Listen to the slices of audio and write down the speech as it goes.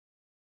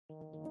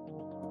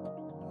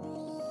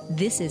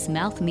This is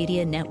Mouth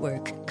Media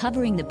Network,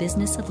 covering the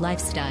business of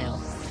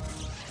lifestyle.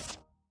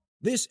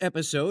 This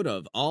episode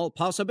of All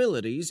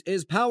Possibilities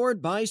is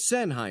powered by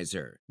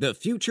Sennheiser, the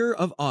future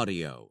of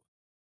audio.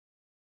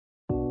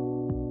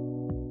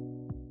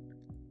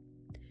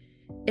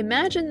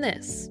 Imagine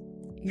this.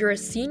 You're a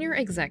senior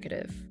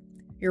executive.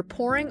 You're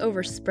poring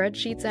over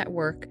spreadsheets at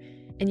work,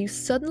 and you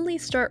suddenly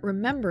start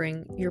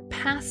remembering your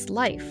past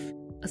life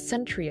a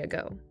century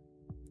ago.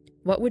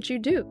 What would you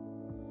do?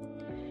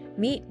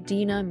 Meet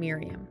Dina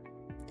Miriam.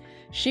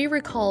 She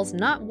recalls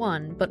not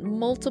one, but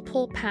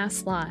multiple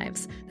past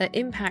lives that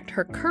impact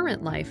her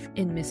current life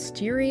in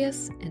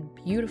mysterious and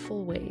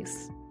beautiful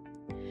ways.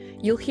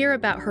 You'll hear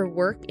about her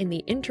work in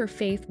the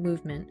interfaith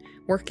movement,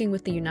 working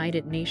with the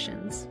United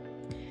Nations,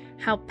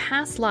 how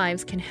past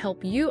lives can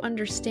help you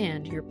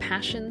understand your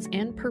passions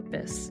and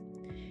purpose.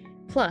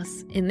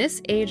 Plus, in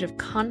this age of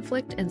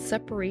conflict and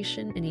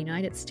separation in the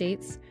United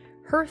States,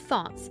 her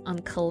thoughts on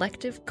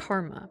collective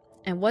karma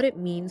and what it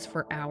means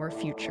for our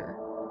future.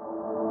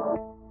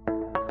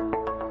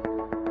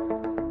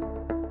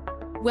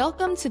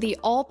 Welcome to the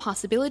All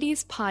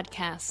Possibilities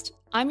podcast.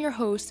 I'm your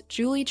host,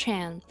 Julie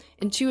Chan,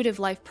 intuitive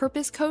life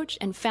purpose coach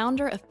and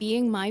founder of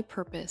Being My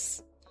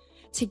Purpose.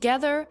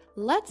 Together,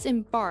 let's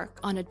embark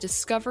on a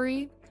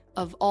discovery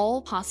of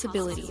all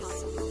possibilities.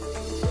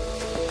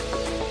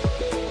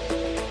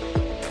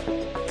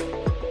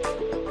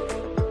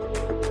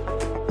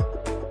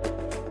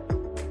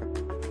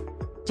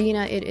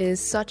 Dina, it is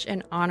such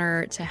an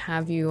honor to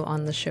have you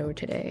on the show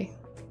today.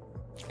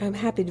 I'm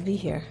happy to be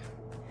here.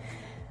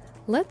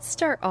 Let's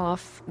start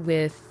off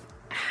with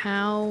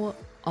how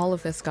all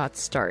of this got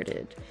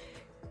started.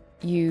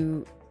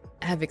 You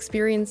have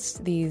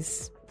experienced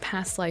these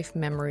past life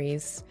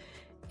memories,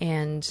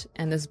 and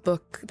this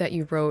book that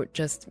you wrote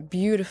just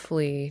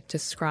beautifully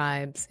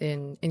describes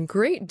in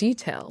great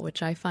detail,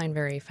 which I find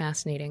very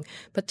fascinating.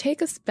 But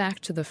take us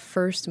back to the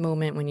first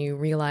moment when you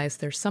realized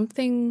there's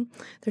something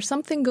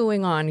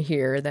going on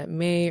here that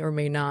may or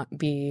may not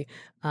be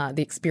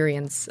the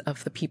experience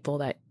of the people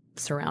that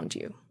surround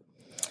you.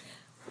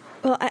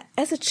 Well,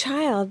 as a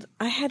child,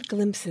 I had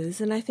glimpses,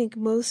 and I think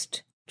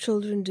most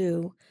children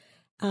do.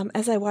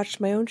 As I watched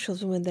my own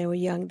children when they were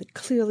young, that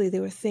clearly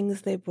there were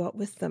things they brought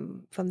with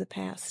them from the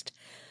past.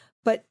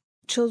 But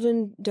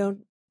children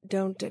don't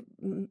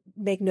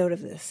make note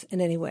of this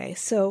in any way.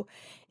 So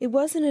it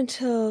wasn't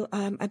until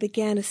I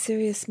began a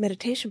serious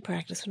meditation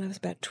practice when I was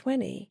about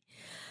 20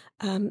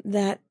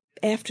 that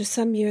after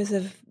some years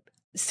of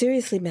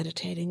seriously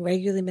meditating,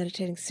 regularly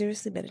meditating,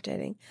 seriously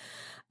meditating,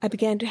 I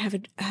began to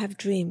have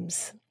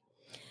dreams.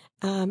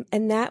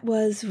 And that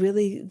was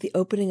really the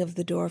opening of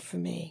the door for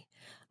me.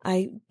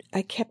 I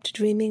kept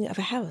dreaming of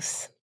a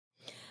house.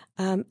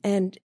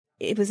 And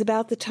it was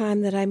about the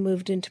time that I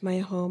moved into my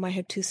home. I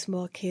had two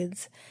small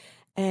kids,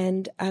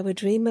 and I would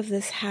dream of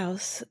this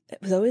house.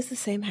 It was always the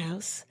same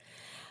house.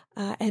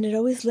 And it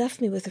always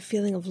left me with a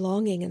feeling of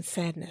longing and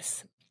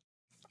sadness.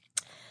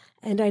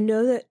 And I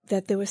know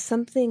that there was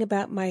something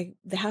about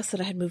the house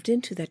that I had moved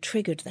into that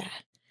triggered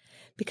that.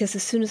 Because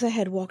as soon as I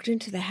had walked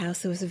into the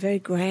house, there was a very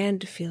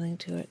grand feeling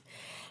to it.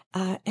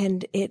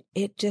 And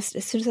it just,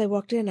 as soon as I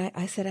walked in,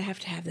 I said, I have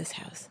to have this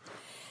house.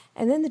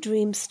 And then the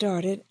dreams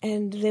started,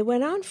 and they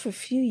went on for a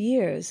few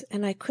years,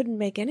 and I couldn't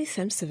make any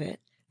sense of it.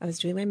 I was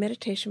doing my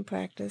meditation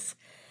practice,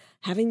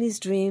 having these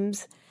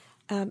dreams.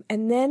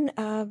 And then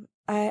a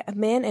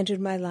man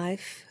entered my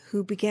life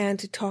who began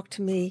to talk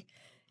to me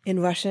in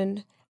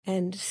Russian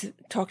and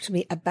talk to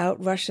me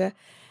about Russia.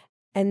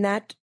 And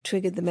that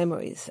triggered the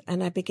memories.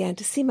 And I began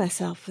to see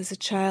myself as a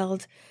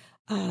child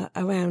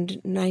around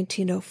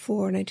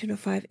 1904,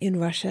 1905 in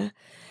Russia.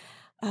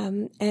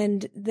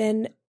 And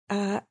then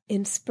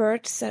in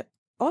spurts,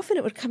 often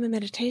it would come in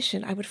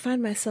meditation. I would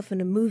find myself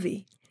in a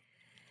movie,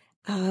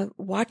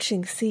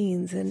 watching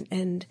scenes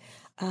and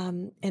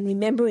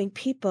remembering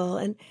people.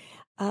 And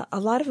a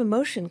lot of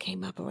emotion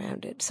came up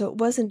around it. So it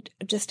wasn't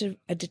just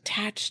a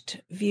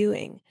detached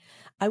viewing.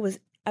 I was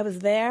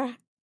there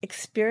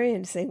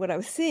experiencing what I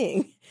was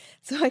seeing.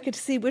 So I could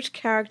see which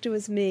character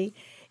was me.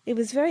 It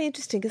was very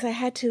interesting because I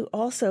had to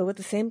also, at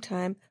the same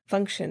time,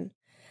 function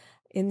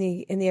in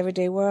the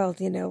everyday world.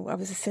 You know, I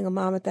was a single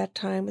mom at that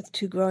time with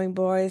two growing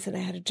boys, and I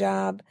had a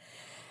job,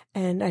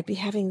 and I'd be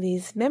having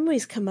these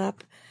memories come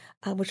up,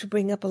 which would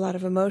bring up a lot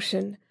of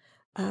emotion,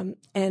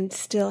 and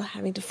still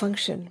having to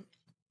function.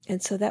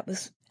 And so that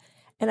was,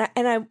 and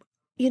I,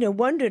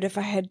 wondered if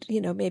I had,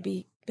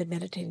 maybe been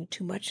meditating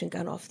too much and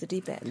gone off the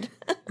deep end.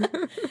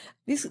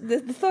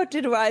 The thought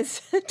did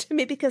arise to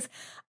me because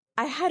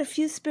I had a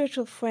few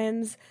spiritual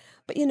friends,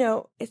 but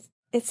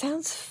it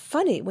sounds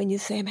funny when you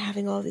say I'm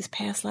having all these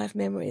past life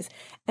memories,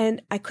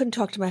 and I couldn't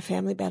talk to my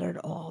family about it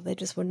at all. They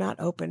just were not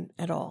open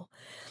at all.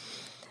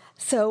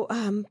 So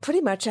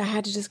pretty much I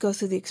had to just go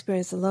through the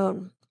experience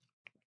alone.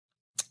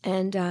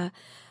 And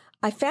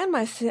I found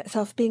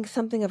myself being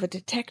something of a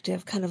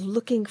detective, kind of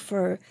looking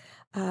for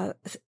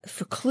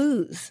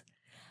clues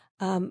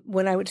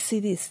when I would see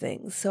these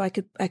things. So I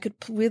could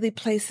really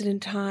place it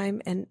in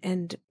time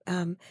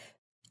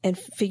and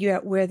figure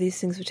out where these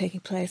things were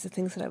taking place, the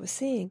things that I was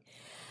seeing.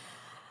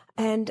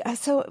 And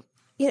so,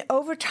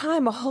 over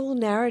time, a whole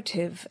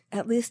narrative,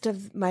 at least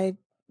of my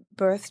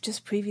birth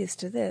just previous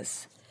to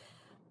this,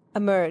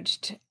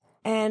 emerged,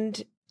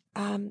 and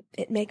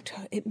it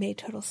made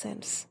total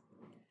sense.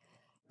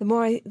 The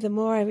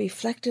more I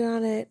reflected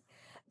on it,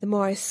 the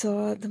more I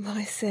saw, the more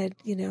I said,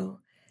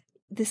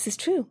 this is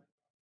true.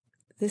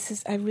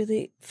 I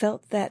really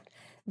felt that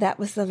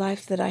was the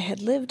life that I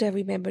had lived. I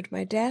remembered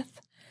my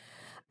death.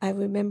 I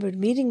remembered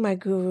meeting my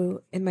guru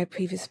in my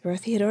previous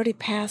birth. He had already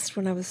passed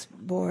when I was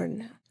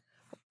born,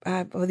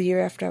 or the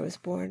year after I was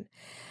born.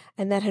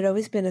 And that had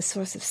always been a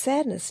source of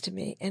sadness to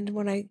me. And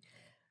when I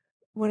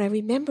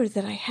remembered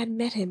that I had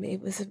met him,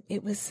 it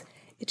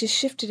just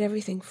shifted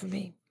everything for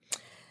me.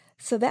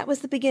 So that was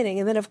the beginning.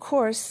 And then, of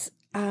course,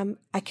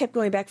 I kept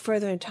going back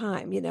further in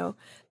time.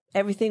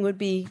 Nothing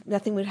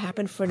would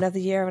happen for another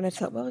year. And I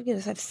thought, well,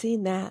 I've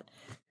seen that.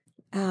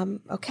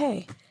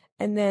 Okay.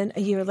 And then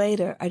a year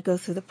later, I'd go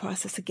through the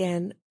process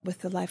again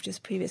with the life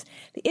just previous.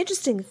 The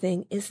interesting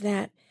thing is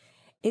that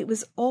it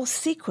was all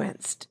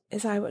sequenced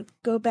as I would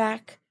go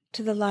back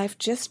to the life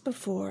just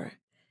before,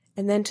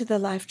 and then to the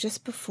life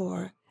just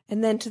before,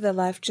 and then to the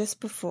life just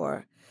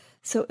before.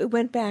 So it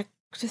went back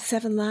to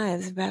 7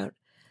 lives, about,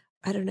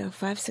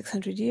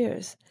 500-600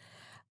 years.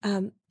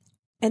 And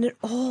it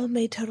all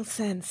made total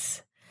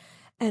sense.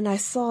 And I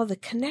saw the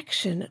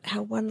connection,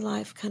 how one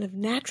life kind of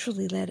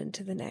naturally led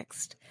into the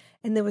next.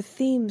 And there were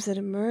themes that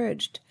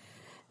emerged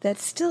that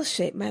still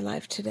shape my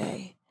life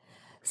today.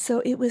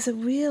 So it was a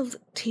real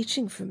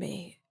teaching for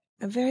me,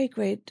 a very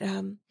great,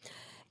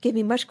 gave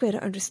me much greater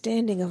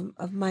understanding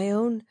of my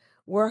own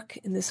work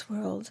in this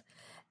world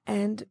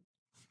and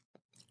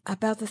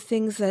about the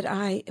things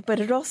but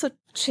it also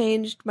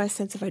changed my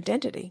sense of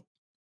identity.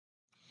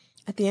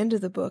 At the end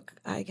of the book,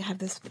 I have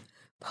this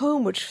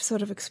poem which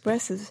sort of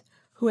expresses,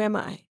 who am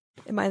I?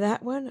 Am I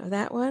that one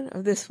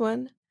or this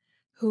one?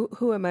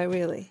 Who am I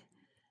really?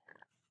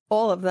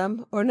 All of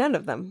them or none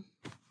of them.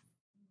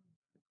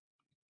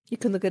 You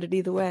can look at it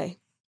either way.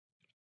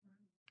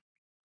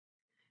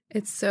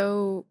 It's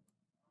so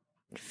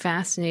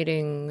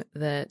fascinating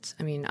that,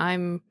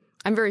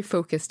 I'm very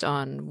focused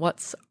on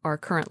what's our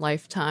current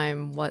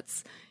lifetime,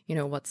 what's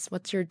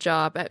your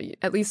job.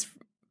 At least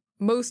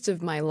most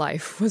of my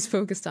life was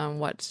focused on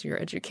what's your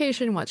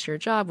education, what's your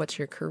job, what's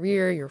your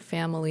career, your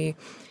family.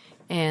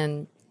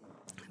 And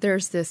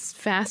there's this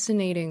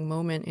fascinating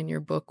moment in your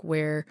book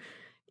where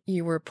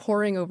you were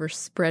poring over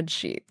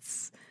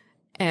spreadsheets,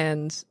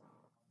 and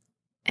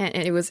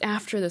it was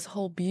after this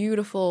whole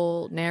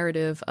beautiful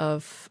narrative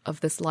of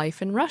this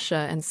life in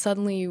Russia, and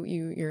suddenly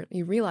you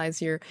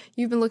realize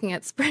you've been looking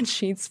at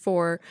spreadsheets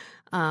for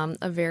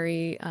a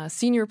very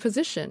senior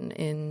position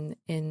in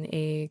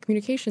a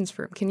communications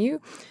firm. Can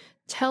you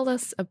tell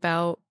us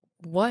about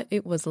what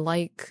it was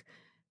like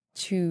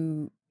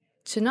to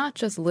not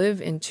just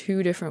live in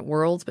 2 different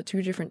worlds, but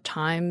 2 different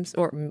times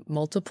or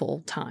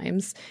multiple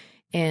times,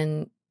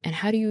 and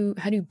how do you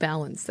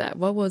balance that?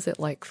 What was it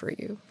like for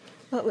you?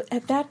 Well,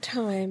 at that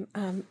time,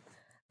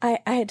 I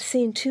had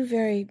seen 2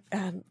 very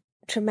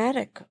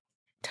traumatic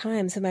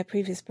times in my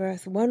previous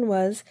birth. One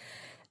was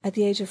at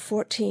the age of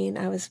 14,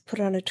 I was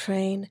put on a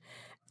train,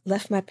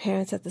 left my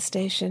parents at the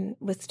station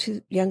with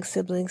 2 young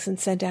siblings, and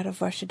sent out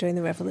of Russia during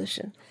the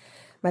revolution.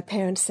 My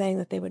parents saying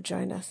that they would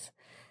join us.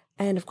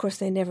 And of course,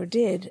 they never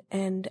did.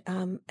 And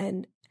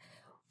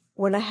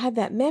when I had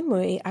that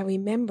memory, I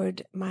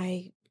remembered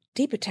my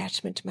deep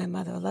attachment to my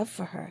mother, a love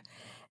for her.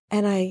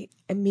 And I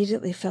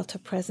immediately felt her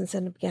presence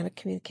and began a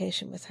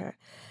communication with her.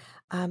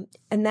 And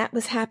that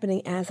was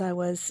happening as I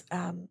was,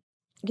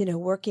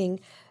 working,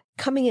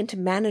 coming into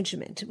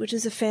management, which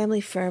is a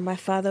family firm. My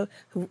father,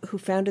 who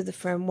founded the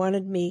firm,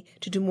 wanted me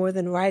to do more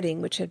than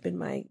writing, which had been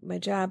my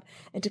job,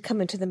 and to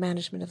come into the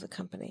management of the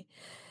company.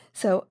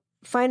 So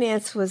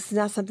finance was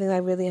not something I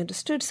really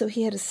understood. So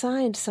he had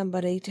assigned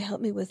somebody to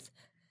help me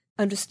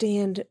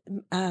understand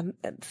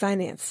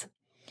finance.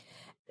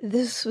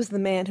 This was the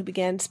man who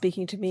began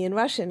speaking to me in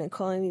Russian and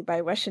calling me by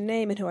Russian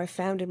name, and who I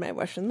found in my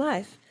Russian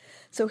life.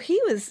 So he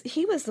was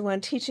the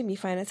one teaching me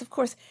finance. Of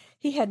course,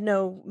 he had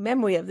no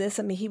memory of this.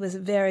 He was a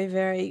very,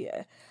 very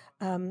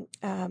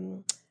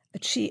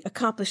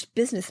accomplished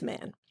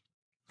businessman.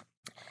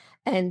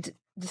 And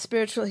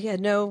he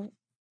had no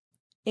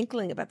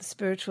inkling about the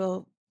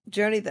spiritual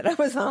journey that I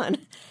was on.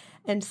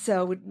 And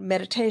so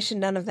meditation,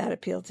 none of that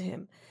appealed to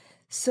him.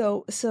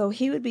 So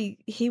he would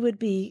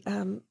be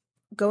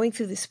going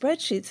through the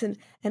spreadsheets,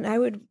 and I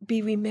would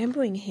be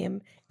remembering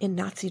him in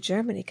Nazi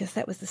Germany, because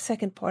that was the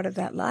second part of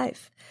that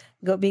life,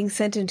 being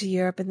sent into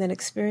Europe and then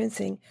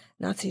experiencing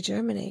Nazi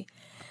Germany,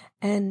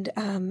 and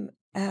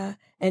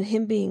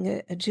him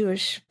being a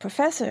Jewish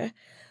professor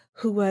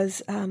who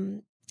was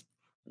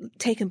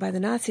taken by the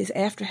Nazis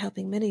after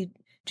helping many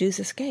Jews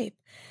escape.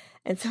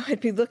 And so I'd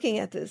be looking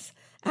at this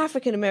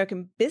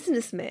African-American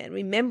businessman,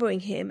 remembering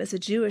him as a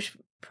Jewish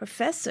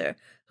professor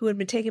who had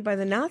been taken by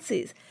the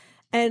Nazis,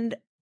 and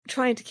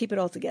trying to keep it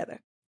all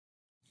together.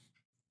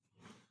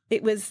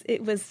 It was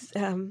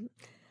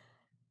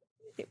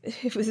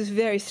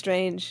very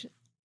strange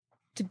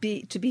to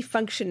be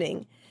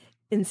functioning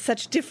in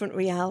such different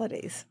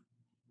realities,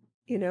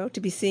 to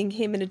be seeing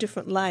him in a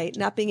different light,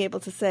 not being able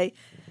to say,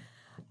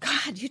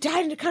 God, you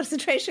died in a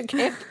concentration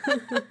camp.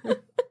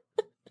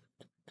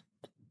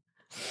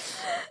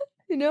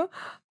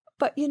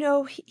 But,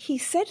 he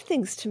said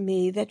things to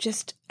me that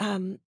just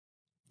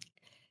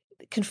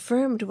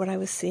confirmed what I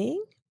was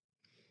seeing.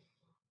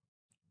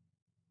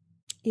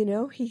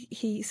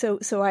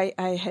 So I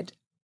had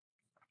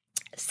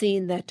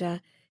seen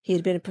that he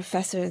had been a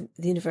professor at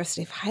the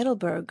University of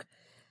Heidelberg,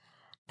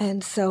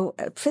 and so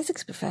a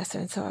physics professor,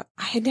 and so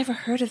I had never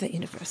heard of that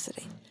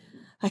university.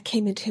 I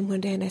came into him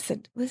one day and I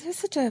said, was there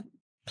such a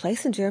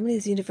place in Germany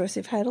as the University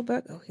of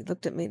Heidelberg? Oh, he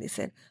looked at me and he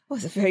said, oh,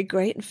 it's a very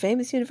great and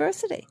famous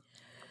university.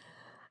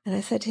 And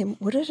I said to him,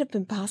 would it have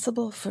been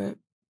possible for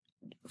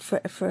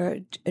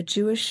a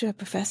Jewish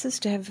professors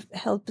to have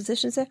held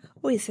positions there?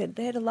 Oh, he said,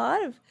 they had a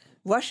lot of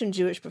Russian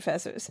Jewish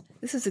professors.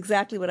 This is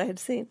exactly what I had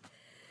seen.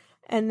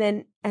 And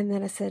then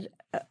I said,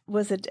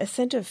 was it a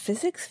center of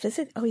physics?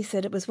 Oh, he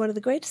said it was one of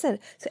the great centers.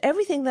 So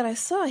everything that I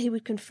saw, he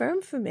would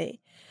confirm for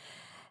me.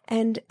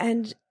 And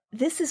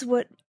this is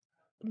what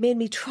made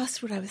me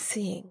trust what I was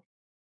seeing,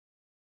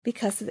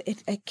 because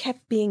it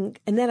kept being.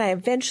 And then I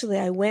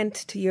went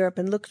to Europe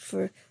and looked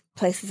for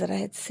places that I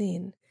had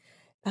seen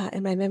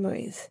in my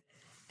memories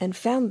and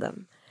found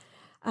them.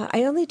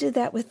 I only did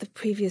that with the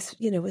previous,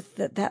 with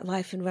that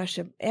life in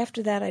Russia.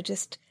 After that, I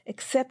just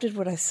accepted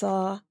what I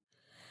saw,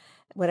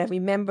 what I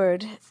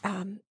remembered,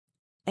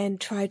 and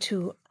tried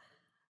to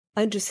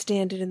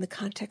understand it in the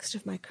context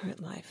of my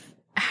current life.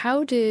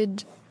 How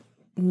did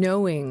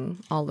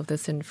knowing all of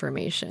this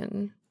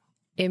information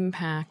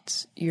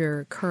impact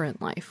your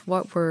current life?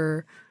 What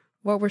were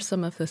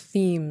some of the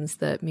themes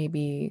that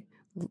maybe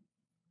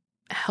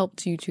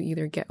helped you to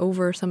either get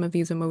over some of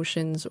these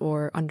emotions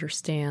or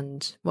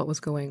understand what was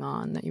going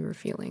on that you were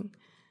feeling?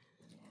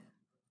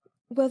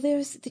 Well,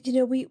 there's,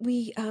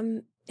 we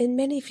in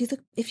many,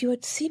 if you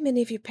would see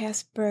many of your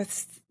past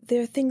births,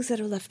 there are things that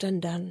are left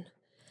undone.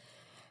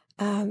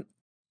 I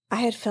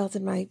had felt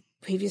in my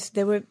previous,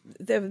 there were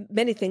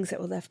many things that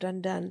were left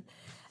undone.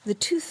 The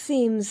two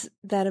themes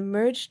that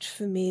emerged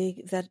for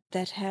me that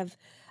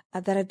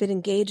I've been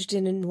engaged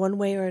in one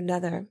way or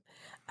another.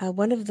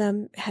 One of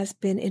them has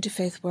been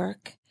interfaith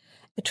work,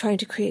 trying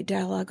to create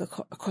dialogue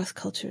across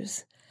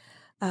cultures.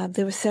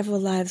 There were several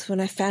lives when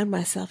I found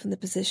myself in the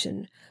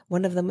position.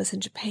 One of them was in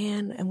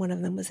Japan, and one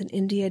of them was in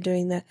India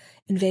during the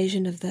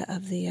invasion of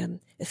the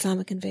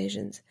Islamic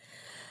invasions,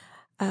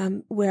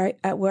 where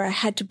I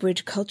had to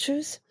bridge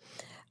cultures.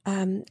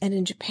 And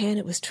in Japan,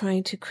 it was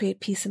trying to create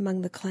peace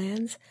among the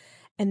clans,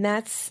 and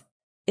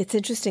it's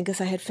interesting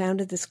because I had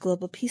founded this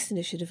global peace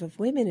initiative of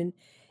women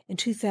in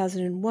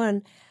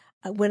 2001.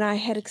 After I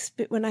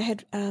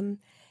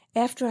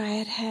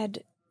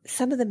had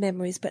some of the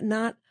memories, but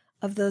not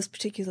of those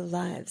particular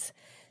lives.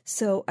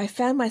 So I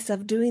found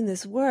myself doing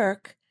this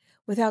work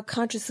without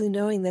consciously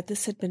knowing that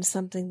this had been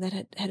something that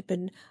I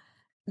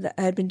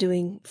had been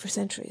doing for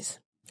centuries.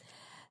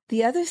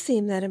 The other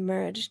theme that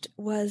emerged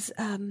was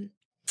the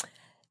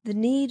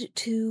need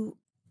to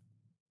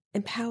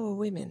empower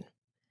women.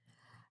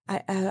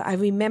 I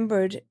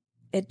remembered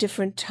at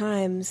different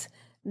times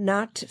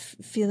not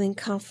feeling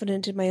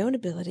confident in my own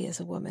ability as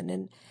a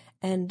woman,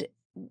 and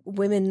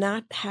women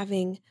not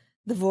having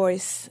the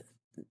voice,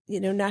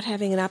 not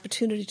having an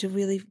opportunity to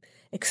really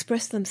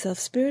express themselves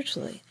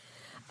spiritually.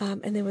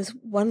 And there was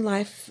one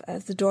life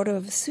as the daughter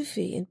of a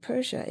Sufi in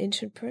Persia,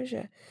 ancient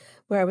Persia,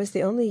 where I was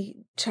the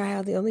only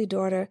child, the only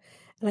daughter,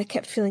 and I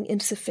kept feeling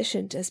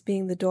insufficient as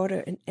being the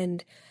daughter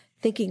and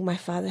thinking my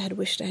father had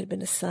wished I had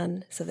been a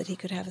son so that he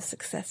could have a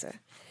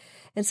successor.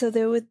 And so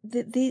there were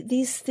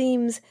these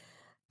themes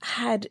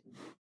had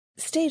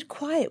stayed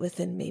quiet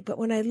within me. But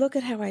when I look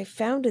at how I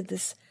founded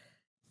this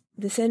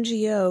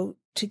NGO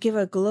to give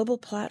a global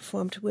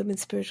platform to women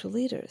spiritual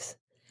leaders,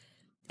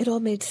 it all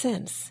made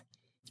sense.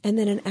 And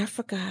then in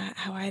Africa,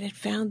 how I had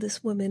found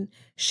this woman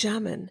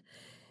shaman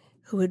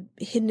who had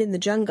hidden in the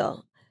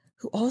jungle,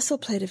 who also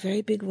played a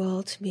very big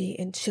role to me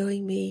in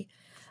showing me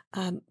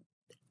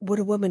what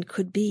a woman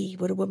could be,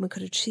 what a woman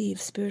could achieve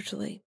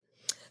spiritually.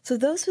 So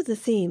those were the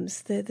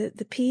themes: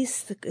 the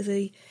peace,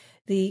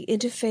 the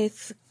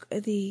interfaith,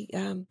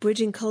 the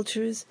bridging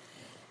cultures,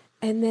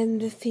 and then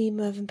the theme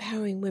of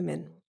empowering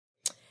women.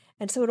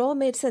 And so it all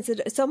made sense.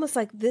 It's almost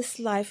like this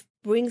life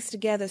brings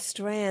together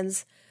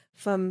strands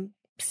from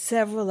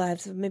several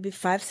lives, maybe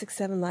 5, 6,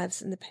 7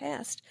 lives in the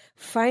past.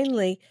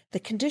 Finally, the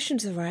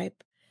conditions are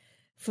ripe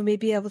for me to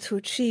be able to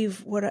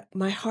achieve what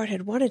my heart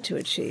had wanted to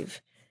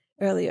achieve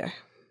earlier.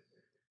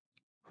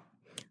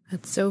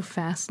 That's so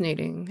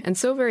fascinating and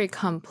so very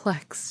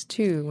complex,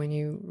 too, when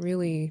you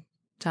really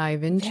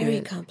dive into it.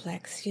 Very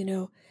complex.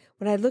 When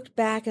I looked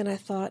back and I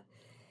thought,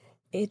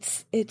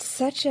 it's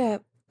such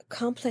a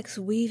complex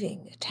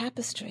weaving, a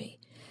tapestry.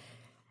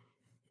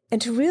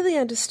 And to really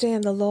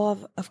understand the law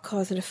of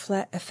cause and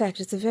effect,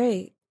 it's a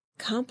very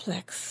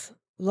complex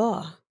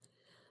law,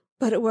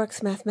 but it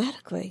works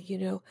mathematically.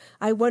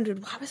 I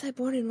wondered, why was I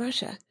born in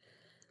Russia?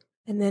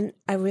 And then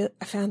I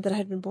found that I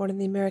had been born in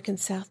the American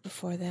South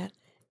before that.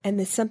 And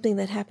there's something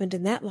that happened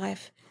in that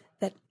life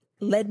that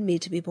led me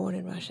to be born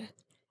in Russia.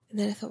 And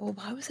then I thought, well,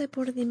 why was I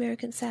born in the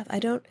American South? I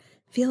don't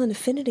feel an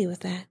affinity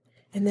with that.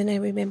 And then I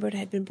remembered I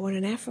had been born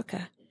in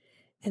Africa,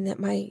 and that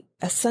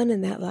a son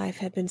in that life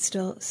had been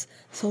still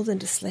sold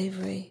into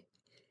slavery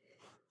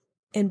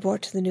and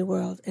brought to the New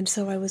World. And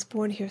so I was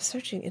born here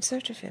in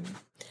search of him.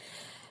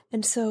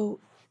 And so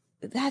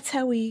that's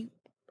how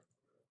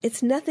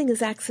nothing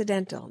is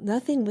accidental.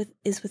 Nothing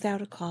is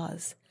without a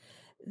cause.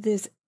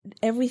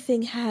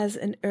 Everything has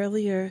an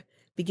earlier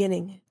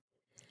beginning.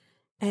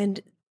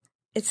 And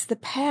it's the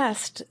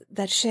past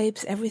that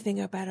shapes everything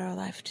about our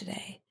life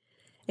today.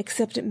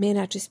 Except it may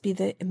not just be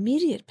the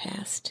immediate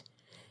past.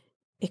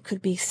 It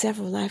could be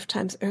several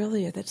lifetimes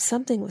earlier that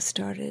something was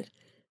started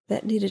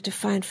that needed to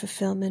find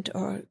fulfillment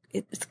or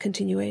its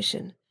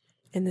continuation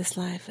in this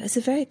life. It's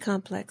a very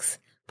complex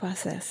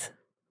process.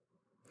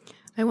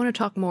 I want to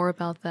talk more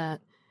about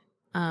that.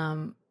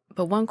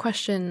 But one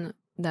question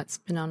that's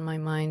been on my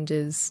mind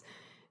is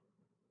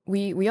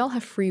we all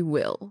have free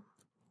will.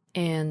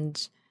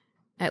 And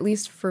at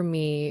least for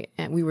me,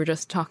 and we were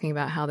just talking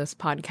about how this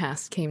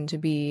podcast came to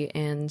be,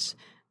 and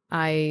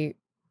I,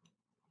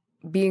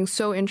 being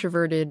so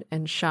introverted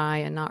and shy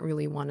and not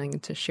really wanting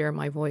to share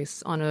my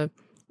voice on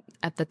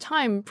at the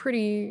time,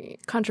 pretty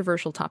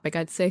controversial topic.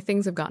 I'd say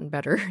things have gotten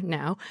better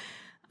now.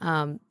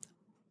 I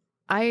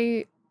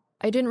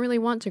didn't really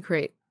want to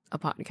create a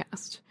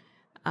podcast.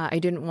 I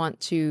didn't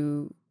want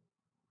to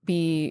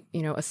be,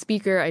 a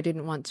speaker. I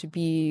didn't want to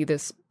be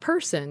this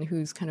person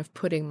who's kind of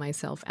putting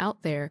myself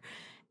out there.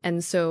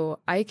 And so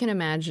I can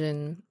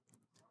imagine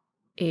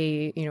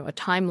a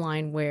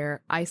timeline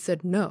where I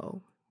said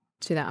no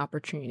to that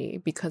opportunity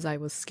because I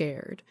was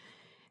scared.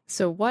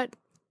 So what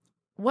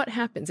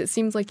happens? It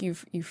seems like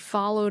you've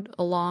followed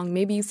along.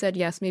 Maybe you said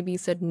yes, maybe you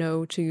said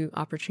no to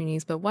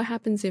opportunities, but what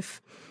happens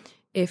if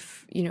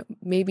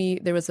maybe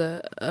there was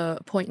a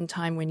point in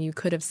time when you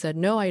could have said,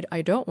 no,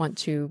 I don't want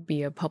to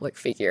be a public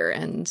figure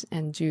and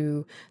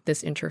do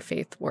this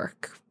interfaith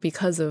work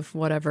because of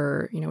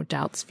whatever,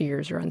 doubts,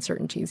 fears, or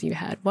uncertainties you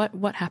had.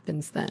 What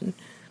happens then?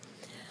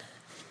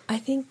 I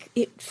think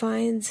it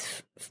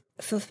finds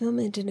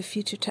fulfillment at a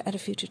future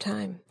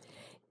time.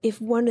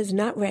 If one is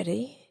not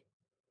ready,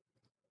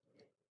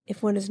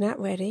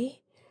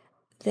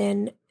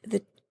 then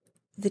the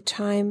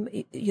time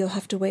you'll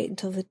have to wait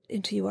until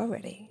you are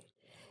ready.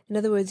 In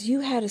other words,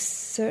 you had a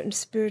certain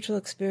spiritual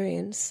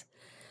experience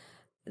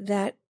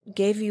that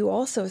gave you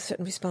also a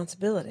certain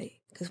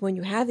responsibility. Because when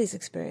you have these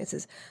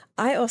experiences,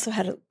 I also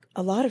had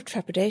a lot of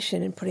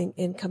trepidation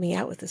in coming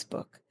out with this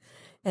book.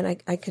 And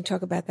I can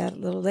talk about that a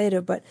little later.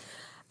 But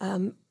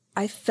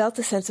I felt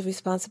a sense of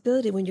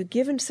responsibility. When you're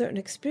given certain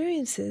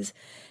experiences,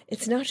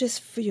 it's not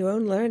just for your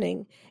own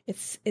learning.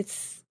 It's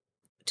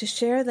to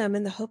share them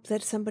in the hope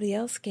that somebody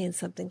else gains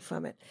something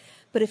from it.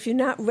 But if you're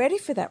not ready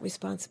for that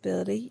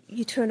responsibility,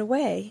 you turn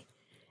away,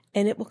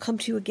 and it will come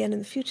to you again in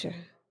the future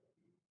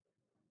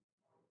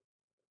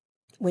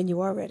when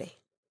you are ready.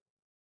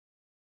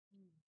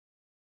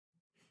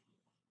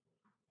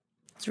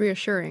 It's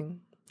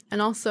reassuring.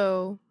 And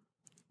also,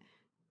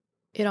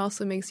 it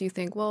also makes you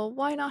think, well,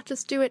 why not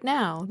just do it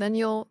now? Then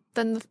you're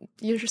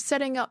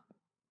setting up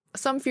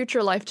some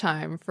future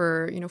lifetime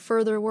for,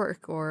 further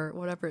work or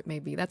whatever it may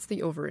be. That's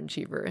the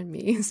overachiever in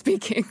me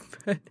speaking,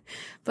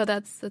 but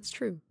that's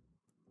true.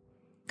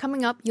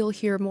 Coming up, you'll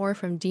hear more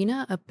from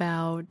Dina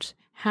about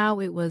how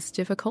it was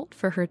difficult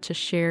for her to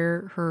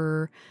share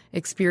her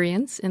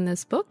experience in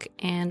this book,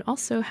 and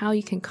also how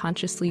you can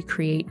consciously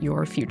create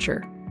your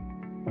future.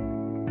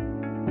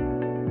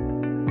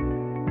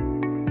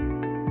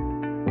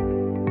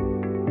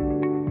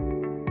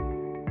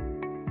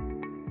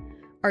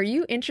 Are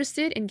you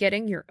interested in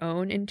getting your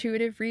own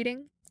intuitive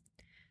reading?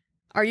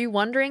 Are you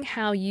wondering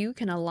how you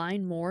can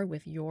align more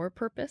with your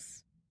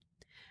purpose?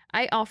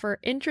 I offer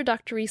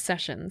introductory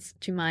sessions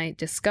to my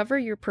Discover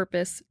Your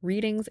Purpose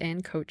readings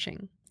and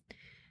coaching.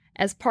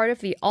 As part of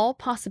the All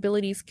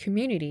Possibilities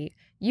community,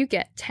 you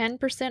get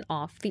 10%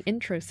 off the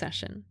intro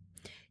session.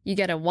 You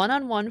get a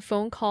one-on-one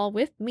phone call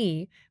with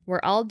me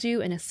where I'll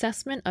do an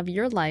assessment of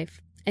your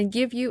life and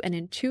give you an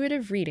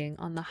intuitive reading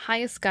on the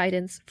highest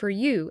guidance for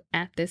you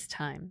at this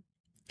time.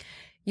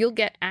 You'll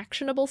get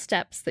actionable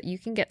steps that you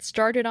can get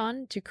started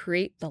on to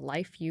create the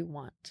life you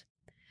want.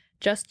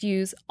 Just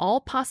use All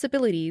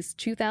Possibilities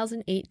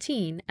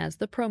 2018 as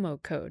the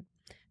promo code.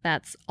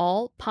 That's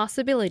All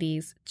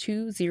Possibilities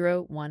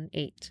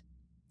 2018.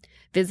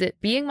 Visit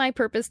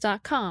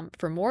beingmypurpose.com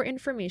for more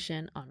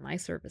information on my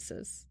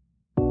services.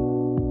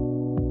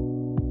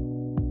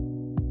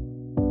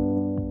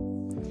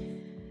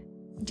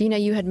 Dina,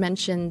 you had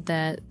mentioned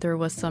that there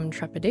was some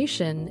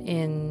trepidation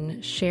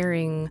in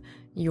sharing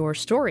your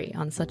story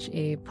on such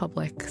a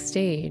public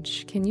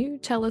stage. Can you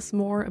tell us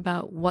more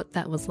about what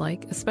that was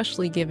like,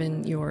 especially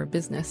given your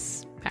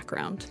business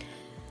background?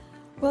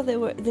 Well, there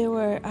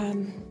were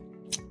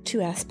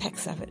two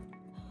aspects of it.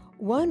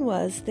 One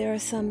was there are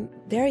some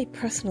very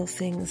personal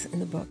things in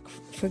the book.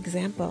 For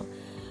example,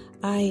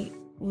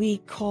 we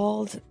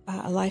called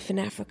A Life in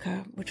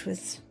Africa, which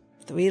was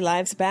 3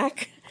 lives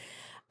back,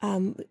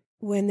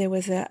 when there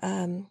was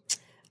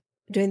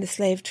during the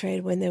slave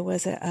trade, when there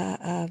was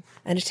an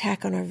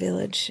attack on our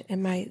village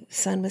and my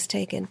son was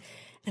taken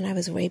and I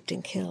was raped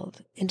and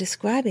killed. In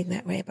describing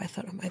that rape, I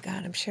thought, oh my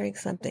God, I'm sharing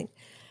something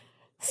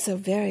so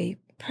very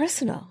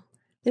personal.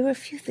 There were a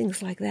few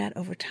things like that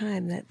over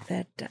time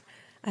that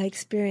I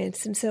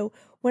experienced. And so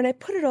when I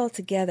put it all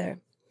together,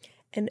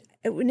 and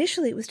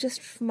initially it was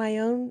just for my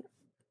own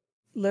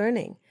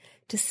learning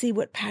to see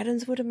what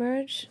patterns would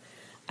emerge.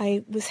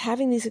 I was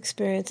having these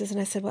experiences, and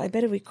I said, well, I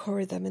better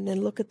record them and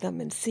then look at them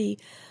and see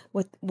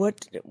what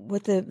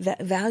the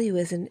value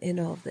is in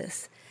all of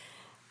this.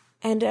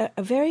 And a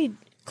very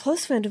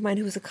close friend of mine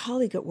who was a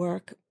colleague at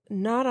work,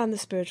 not on the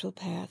spiritual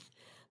path,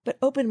 but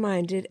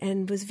open-minded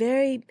and was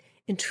very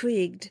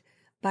intrigued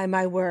by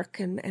my work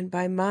and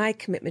by my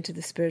commitment to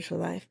the spiritual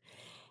life.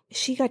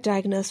 She got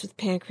diagnosed with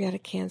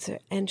pancreatic cancer,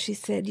 and she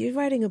said, you're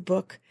writing a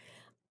book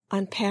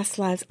on past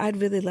lives.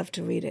 I'd really love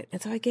to read it.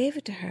 And so I gave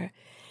it to her,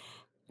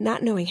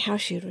 not knowing how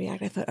she would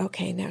react. I thought,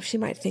 okay, now she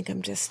might think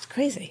I'm just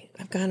crazy.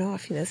 I've gone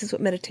off. This is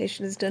what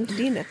meditation has done to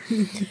Dina.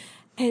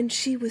 And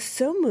she was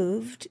so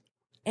moved,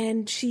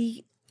 and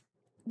she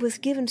was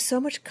given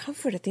so much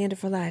comfort at the end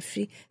of her life.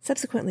 She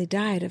subsequently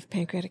died of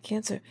pancreatic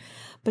cancer.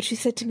 But she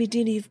said to me,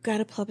 Dina, you've got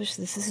to publish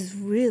this. This has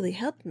really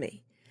helped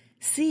me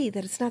see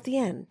that it's not the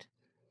end.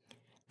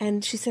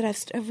 And she said,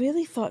 I've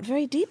really thought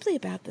very deeply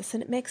about this,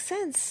 and it makes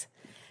sense.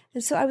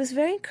 And so I was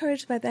very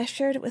encouraged by that. I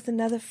shared it with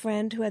another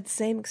friend who had the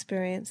same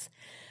experience.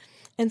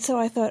 And so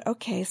I thought,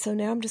 okay, so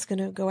now I'm just going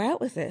to go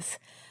out with this.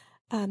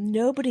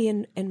 Nobody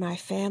in my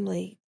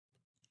family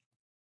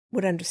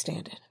would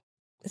understand it.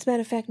 As a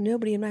matter of fact,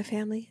 nobody in my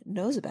family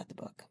knows about the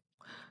book.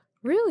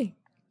 Really?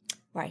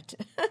 Right.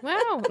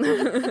 Wow.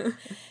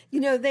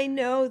 They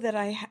know that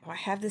I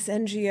have this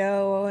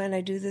NGO and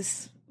I do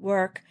this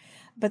work,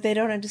 but they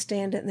don't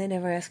understand it and they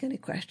never ask any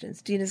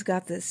questions. Dina's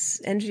got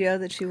this NGO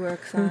that she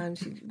works on.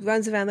 She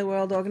runs around the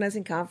world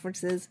organizing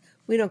conferences.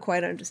 We don't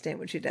quite understand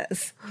what she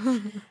does.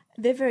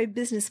 They're very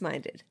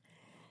business-minded.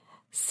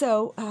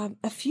 So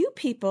a few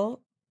people,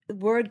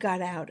 word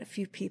got out, a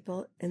few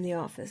people in the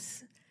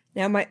office.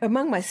 Now,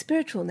 among my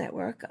spiritual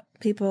network,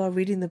 people are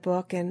reading the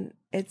book and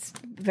it's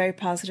a very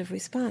positive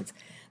response.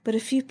 But a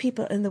few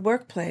people in the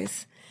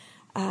workplace,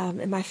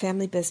 in my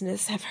family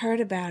business, have heard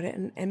about it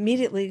and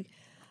immediately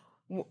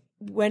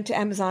went to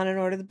Amazon and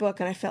ordered the book.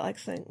 And I felt like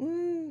saying,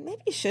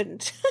 maybe you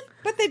shouldn't.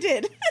 But they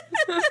did.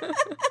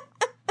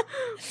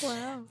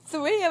 Wow.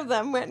 3 of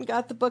them went and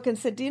got the book and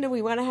said, Dina,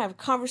 we want to have a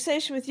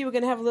conversation with you. We're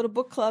going to have a little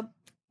book club.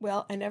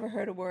 Well, I never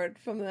heard a word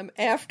from them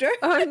after.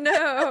 Oh,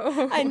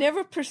 no. I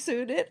never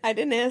pursued it. I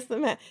didn't ask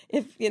them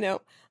if,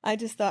 I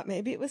just thought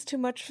maybe it was too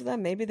much for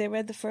them. Maybe they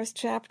read the first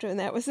chapter and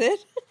that was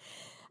it.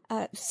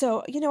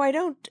 So, I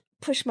don't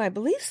push my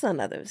beliefs on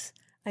others.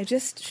 I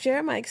just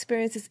share my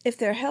experiences. If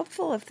they're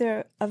helpful, if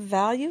they're of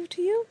value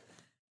to you,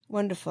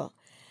 wonderful.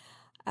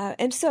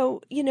 And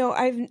so,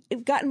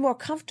 I've gotten more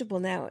comfortable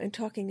now in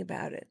talking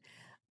about it.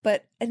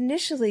 But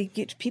initially,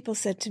 people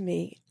said to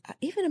me,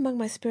 even among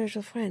my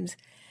spiritual friends,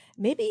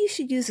 maybe you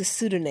should use a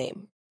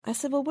pseudonym. I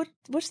said, well,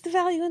 what's the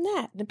value in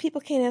that? And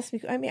people can't ask me,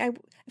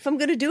 if I'm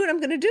going to do it, I'm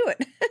going to do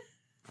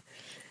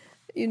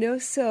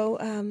it.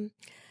 So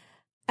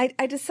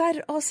I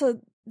decided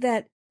also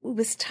that it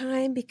was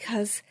time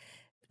because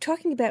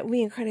talking about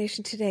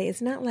reincarnation today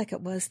is not like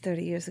it was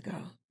 30 years ago.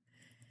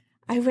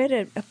 I read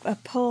a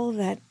poll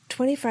that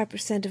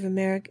 25% of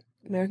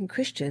American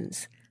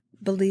Christians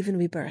believe in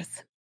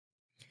rebirth.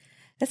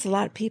 That's a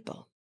lot of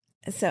people.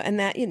 So, and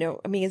that,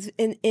 is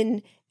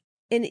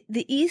in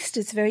the East,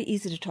 it's very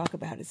easy to talk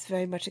about. It's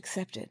very much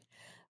accepted.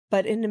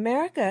 But in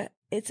America,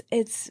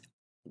 it's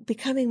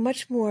becoming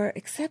much more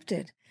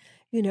accepted.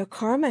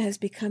 Karma has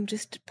become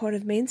just part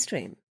of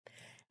mainstream.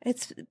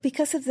 It's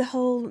because of the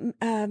whole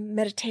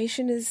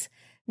meditation is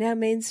now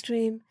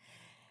mainstream.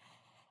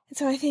 And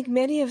so I think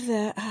many of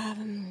the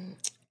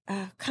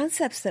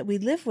concepts that we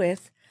live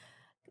with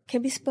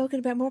can be spoken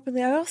about more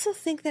openly. I also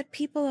think that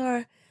people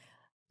are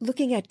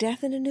looking at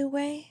death in a new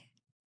way.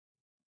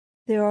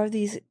 There are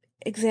these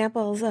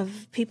examples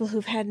of people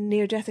who've had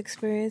near-death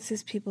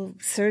experiences,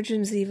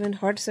 surgeons even,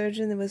 heart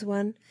surgeon, there was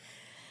one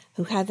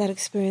who had that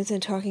experience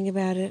and talking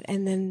about it,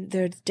 and then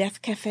there are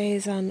death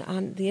cafes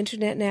on the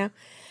internet now.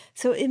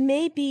 So it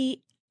may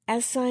be,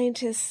 as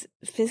scientists,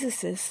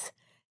 physicists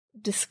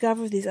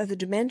discover these other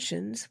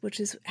dimensions, which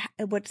is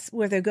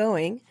where they're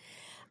going,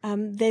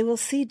 they will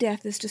see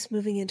death as just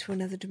moving into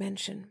another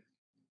dimension.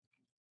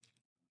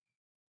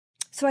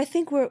 So I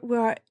think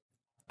we're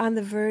on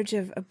the verge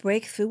of a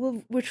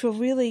breakthrough, which will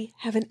really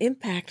have an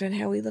impact on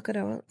how we look at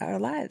our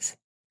lives.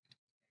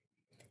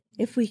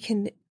 If we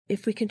can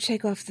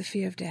shake off the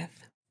fear of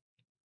death.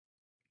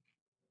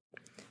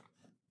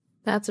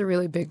 That's a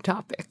really big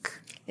topic.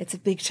 It's a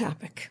big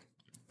topic.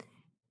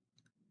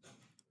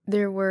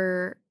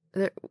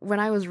 When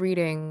I was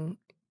reading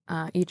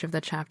each of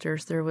the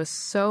chapters, there was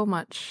so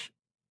much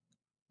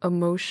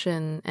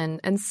emotion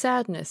and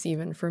sadness,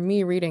 even for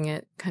me reading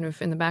it, kind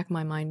of in the back of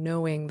my mind,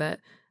 knowing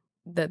that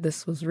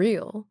this was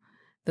real.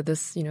 that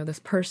this, this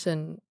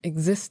person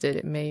existed.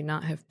 It may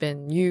not have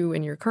been you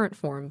in your current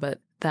form, but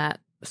that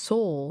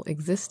soul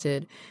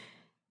existed.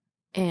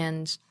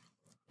 And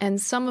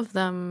some of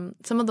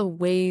the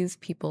ways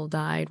people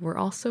died were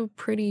also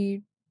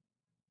pretty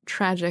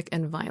tragic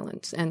and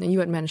violent. And you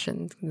had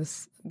mentioned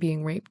this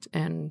being raped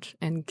and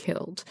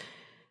killed.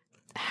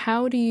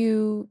 How do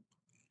you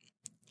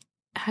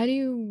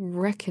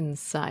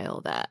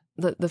reconcile that?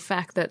 The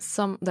fact that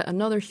that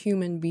another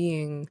human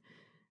being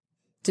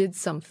did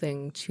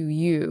something to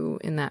you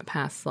in that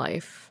past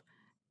life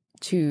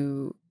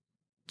to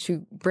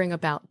bring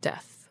about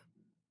death.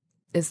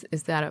 Is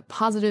that a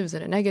positive? Is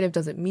it a negative?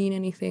 Does it mean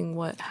anything?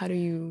 How do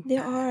you...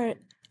 There are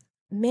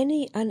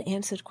many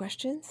unanswered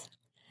questions.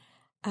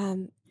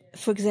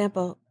 For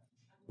example,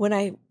 when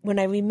I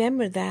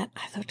remember that,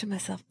 I thought to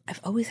myself,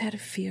 I've always had a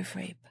fear of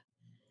rape.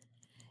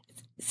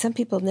 Some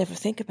people never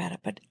think about it,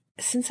 but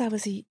since I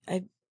was a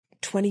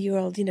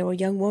 20-year-old, a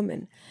young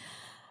woman,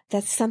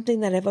 that's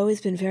something that I've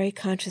always been very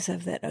conscious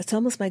of, that it's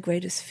almost my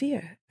greatest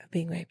fear of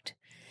being raped.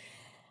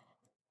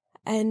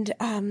 And,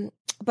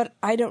 but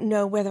I don't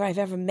know whether I've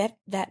ever met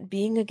that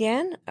being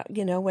again,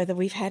 whether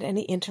we've had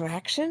any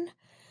interaction.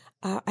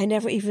 I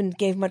never even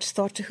gave much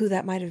thought to who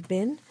that might have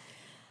been.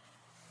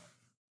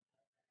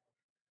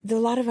 There are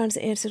a lot of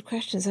unanswered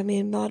questions. I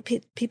mean, a lot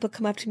of people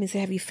come up to me and say,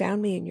 "Have you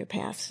found me in your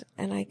past?"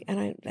 And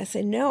I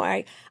say, "No,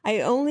 I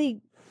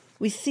only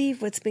receive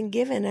what's been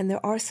given." And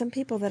there are some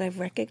people that I've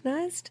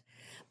recognized,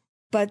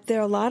 but there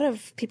are a lot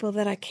of people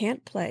that I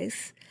can't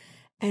place,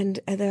 and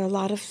there are a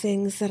lot of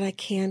things that I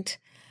can't,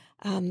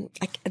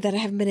 that I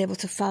haven't been able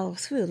to follow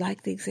through,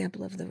 like the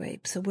example of the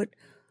rape. So what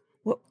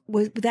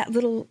was that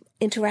little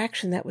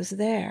interaction that was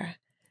there?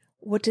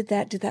 What did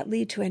that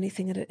lead to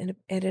anything in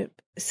a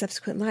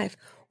subsequent life?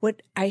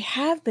 What I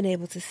have been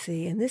able to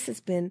see, and this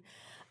has been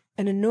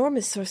an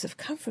enormous source of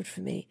comfort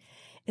for me,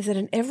 is that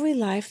in every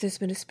life there's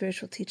been a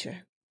spiritual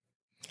teacher.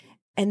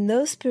 And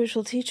those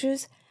spiritual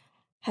teachers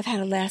have had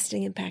a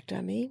lasting impact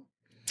on me,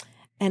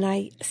 and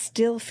I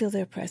still feel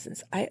their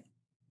presence. I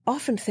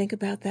often think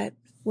about that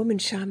woman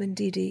shaman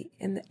Didi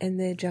in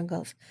the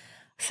jungles.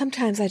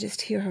 Sometimes I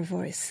just hear her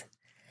voice.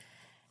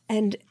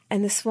 And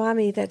the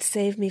Swami that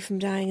saved me from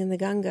dying in the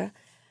Ganga,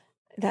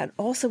 that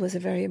also was a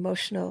very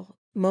emotional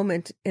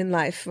moment in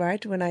life,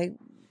 right? When I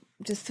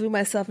just threw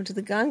myself into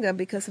the Ganga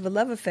because of a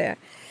love affair.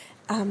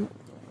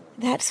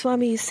 That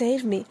Swami who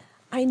saved me,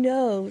 I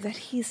know that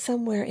he's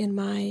somewhere in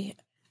my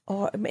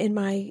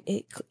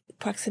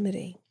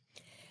proximity,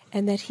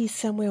 and that he's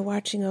somewhere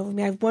watching over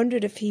me. I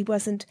wondered if he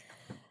wasn't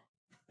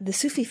the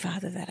Sufi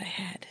father that I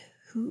had,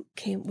 who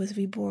was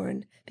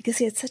reborn, because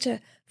he had such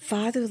a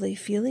fatherly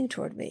feeling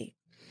toward me.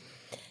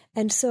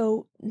 And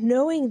so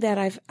knowing that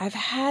I've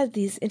had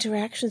these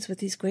interactions with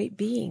these great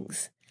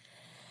beings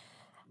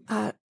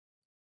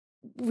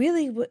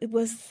really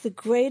was the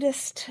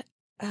greatest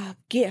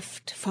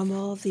gift from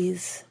all of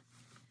these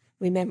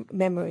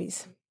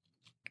memories.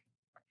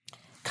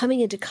 Coming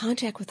into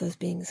contact with those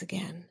beings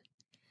again,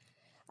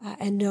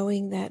 and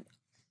knowing that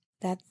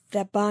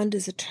bond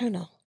is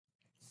eternal.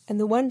 And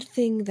the one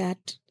thing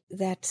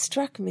that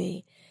struck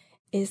me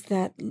is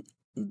that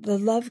the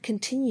love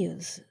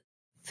continues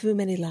through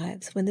many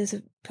lives. When there's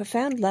a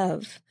profound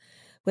love,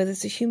 whether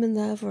it's a human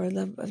love or a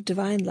love of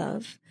divine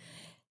love,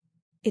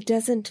 it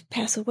doesn't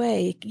pass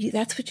away.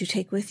 That's what you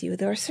take with you.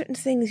 There are certain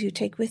things you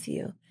take with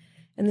you,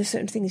 and there's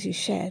certain things you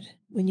shed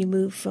when you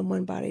move from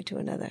one body to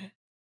another.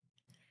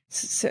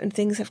 Certain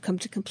things have come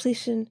to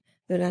completion.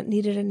 They're not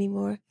needed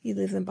anymore. You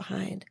leave them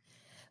behind.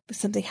 But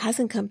something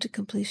hasn't come to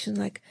completion,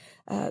 like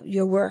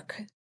your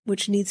work,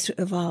 which needs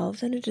to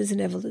evolve, and it is an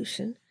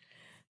evolution.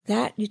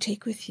 That you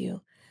take with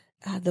you.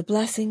 The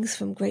blessings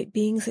from great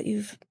beings that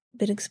you've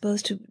been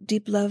exposed to,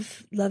 deep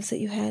loves that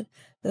you had,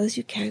 those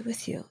you carry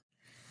with you.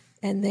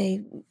 And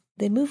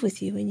they move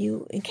with you, and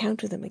you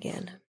encounter them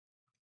again.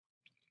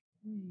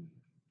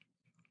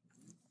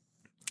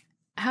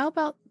 How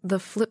about the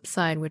flip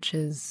side, which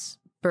is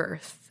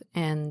birth?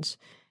 And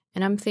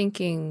I'm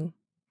thinking,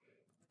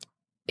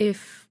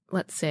 if,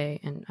 let's say,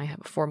 and I have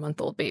a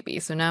 4-month-old baby,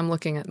 so now I'm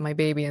looking at my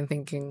baby and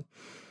thinking,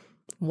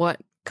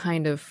 what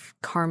kind of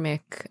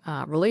karmic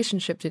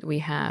relationship did we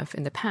have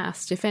in the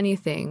past, if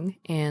anything,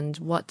 and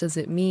what does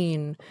it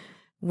mean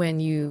when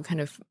you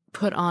kind of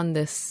put on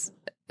this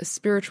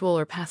spiritual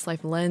or past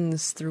life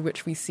lens through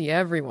which we see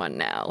everyone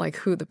now, like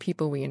who the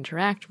people we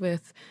interact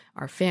with,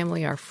 our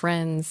family, our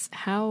friends?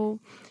 How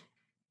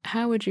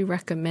would you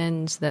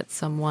recommend that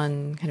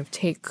someone kind of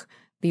take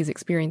these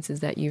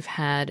experiences that you've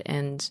had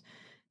and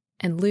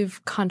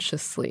live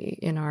consciously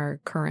in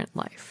our current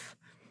life?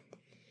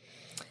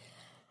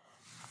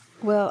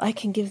 Well, I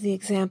can give the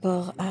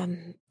example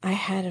I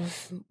had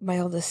of my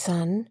oldest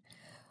son,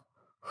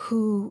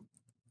 who,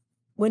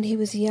 when he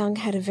was young,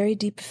 had a very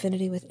deep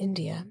affinity with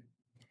India.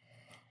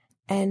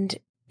 And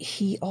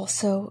he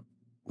also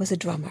was a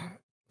drummer.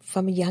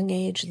 From a young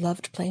age,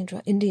 loved playing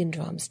Indian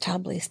drums.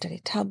 Tabla,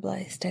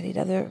 studied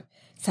other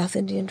South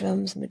Indian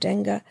drums,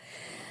 mridanga.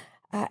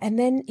 And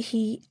then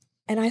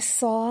I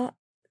saw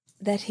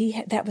that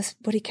that was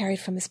what he carried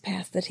from his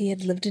past, that he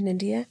had lived in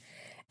India,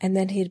 And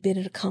then he had been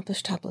an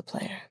accomplished tabla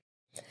player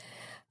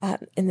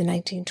in the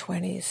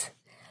 1920s.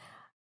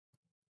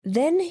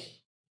 Then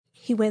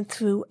he went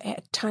through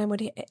a time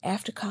when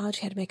after college,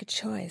 he had to make a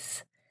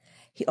choice.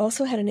 He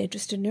also had an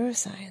interest in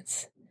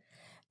neuroscience.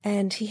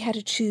 And he had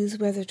to choose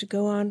whether to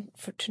go on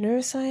to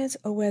neuroscience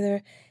or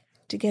whether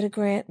to get a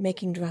grant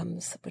making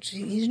drums, which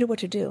he didn't know what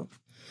to do.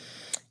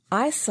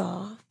 I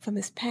saw from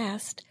his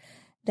past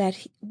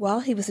that while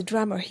he was a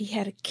drummer, he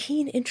had a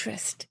keen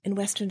interest in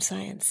Western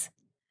science.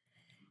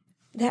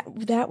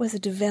 That was a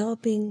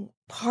developing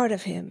part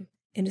of him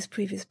in his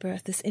previous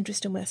birth, this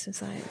interest in Western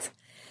science.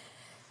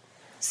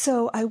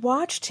 So I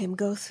watched him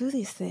go through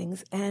these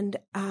things and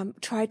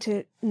tried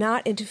to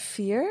not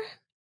interfere.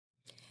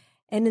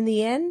 And in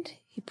the end,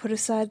 he put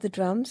aside the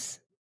drums.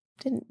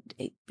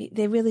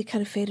 They really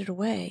kind of faded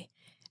away.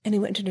 And he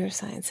went into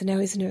neuroscience, and now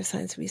he's a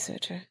neuroscience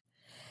researcher.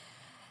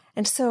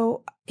 And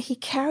so he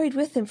carried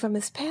with him from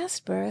his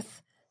past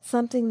birth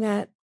something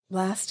that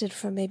lasted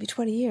for maybe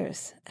 20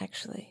 years,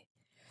 actually.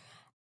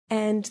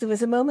 And there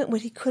was a moment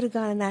when he could have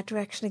gone in that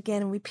direction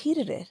again and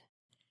repeated it.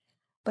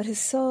 But his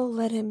soul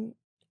led him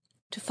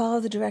to follow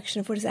the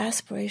direction of what his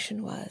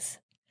aspiration was.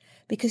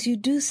 Because you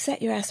do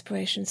set your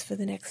aspirations for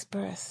the next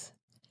birth.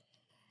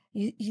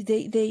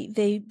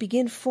 They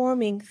begin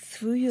forming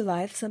through your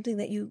life something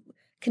that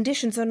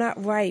conditions are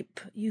not ripe.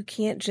 You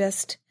can't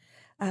just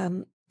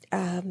kind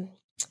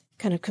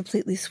of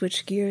completely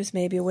switch gears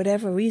maybe, or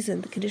whatever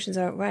reason, the conditions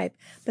aren't ripe.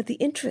 But the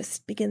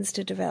interest begins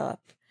to develop.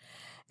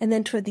 And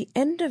then toward the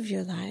end of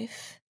your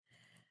life,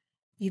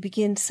 you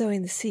begin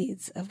sowing the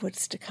seeds of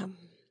what's to come.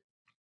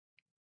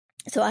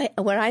 So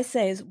what I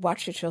say is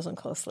watch your children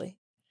closely.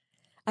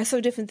 I saw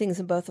different things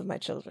in both of my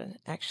children,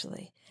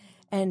 actually.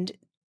 And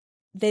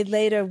they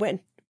later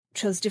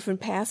chose different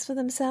paths for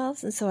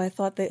themselves. And so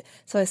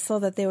I saw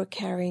that they were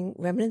carrying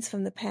remnants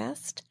from the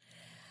past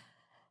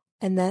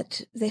and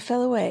that they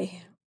fell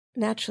away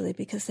naturally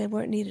because they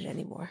weren't needed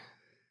anymore.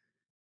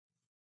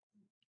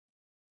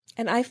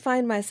 And I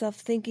find myself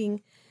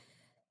thinking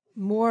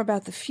more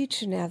about the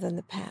future now than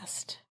the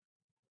past.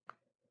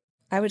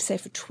 I would say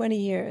for 20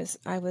 years,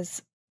 I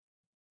was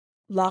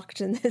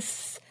locked in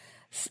this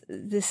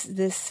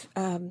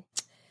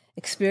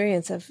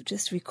experience of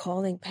just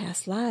recalling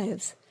past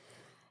lives.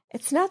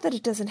 It's not that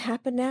it doesn't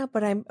happen now,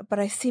 but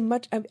I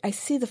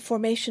see the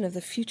formation of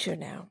the future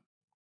now.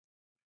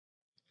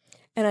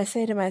 And I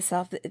say to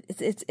myself that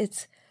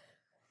it's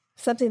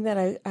something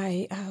that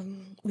I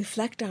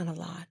reflect on a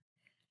lot.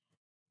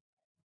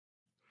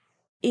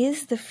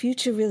 Is the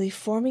future really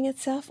forming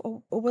itself,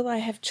 or will I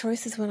have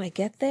choices when I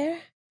get there?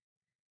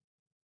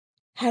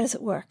 How does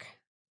it work?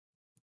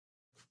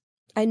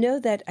 I know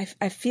that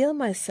I feel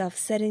myself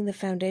setting the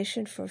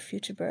foundation for a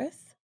future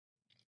birth.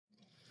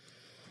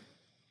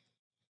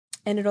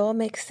 And it all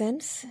makes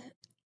sense.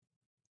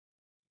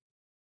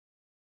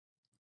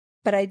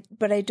 But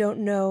I don't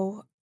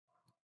know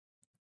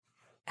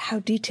how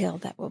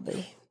detailed that will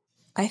be.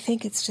 I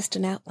think it's just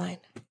an outline.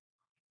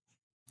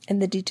 And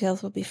the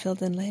details will be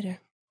filled in later.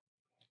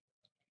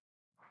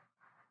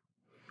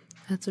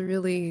 That's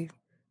a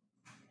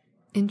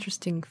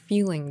interesting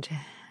feeling to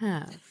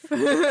have.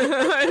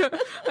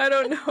 I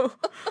don't know.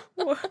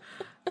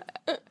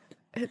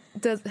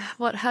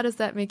 How does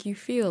that make you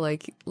feel?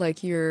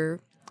 Like you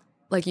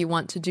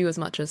want to do as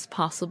much as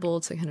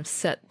possible to kind of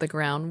set the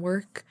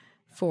groundwork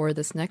for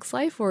this next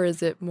life, or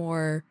is it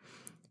more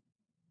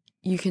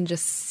you can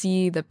just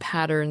see the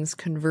patterns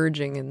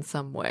converging in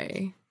some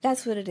way?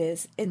 That's what it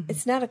is.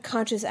 It's not a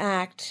conscious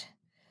act,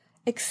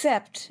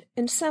 except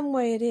in some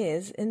way it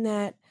is, in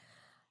that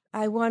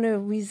I want to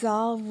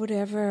resolve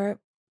whatever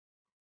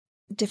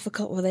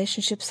difficult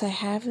relationships I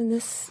have in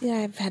this.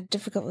 I've had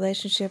difficult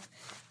relationship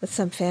with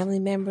some family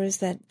members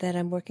that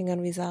I'm working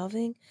on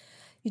resolving.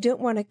 You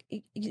don't want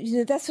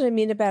to, that's what I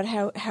mean about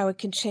how it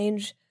can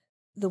change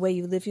the way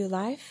you live your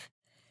life.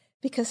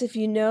 Because if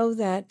you know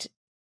that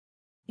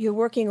you're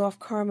working off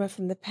karma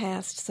from the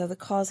past, so the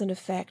cause and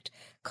effect,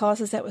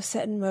 causes that were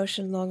set in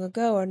motion long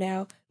ago are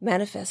now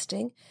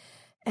manifesting.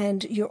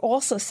 And you're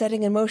also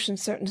setting in motion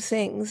certain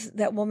things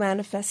that will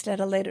manifest at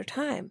a later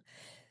time.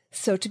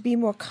 So to be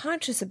more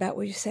conscious about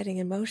what you're setting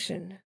in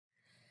motion,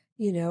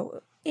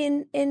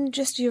 in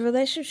just your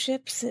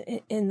relationships,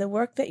 in the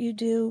work that you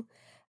do,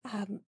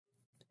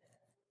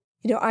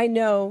 I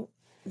know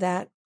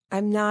that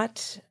I'm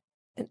not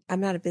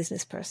a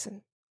business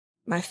person.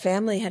 My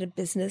family had a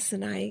business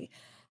and I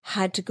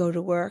had to go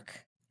to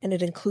work, and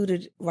it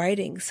included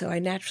writing. So I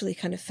naturally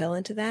kind of fell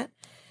into that.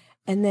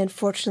 And then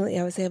fortunately,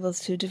 I was able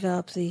to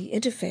develop the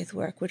interfaith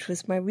work, which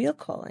was my real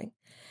calling.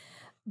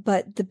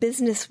 But the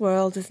business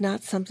world is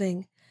not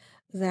something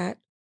that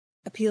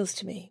appeals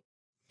to me.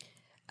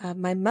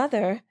 My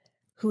mother,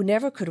 who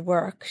never could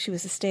work, she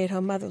was a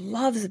stay-at-home mother,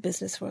 loves the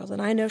business world.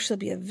 And I know she'll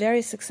be a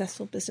very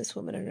successful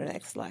businesswoman in her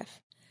next life.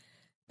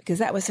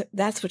 Because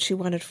that's what she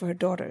wanted for her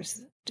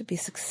daughters, to be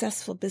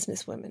successful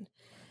businesswomen.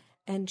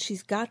 And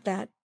she's got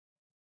that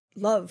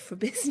love for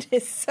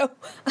business. So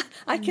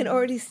I can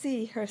already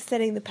see her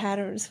setting the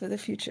patterns for the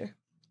future.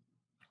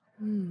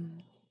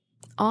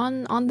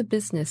 On the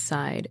business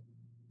side,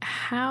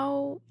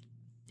 how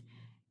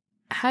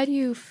do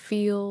you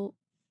feel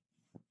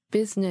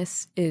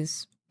business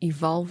is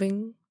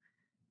evolving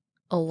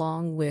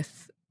along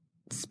with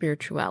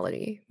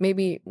spirituality?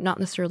 Maybe not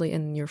necessarily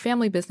in your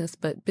family business,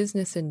 but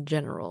business in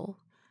general.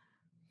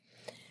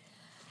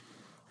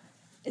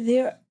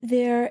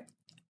 There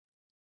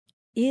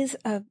is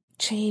a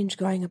change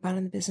going about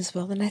in the business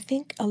world, and I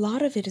think a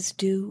lot of it is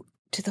due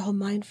to the whole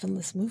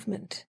mindfulness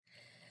movement,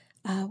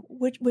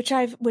 which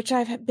I've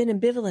been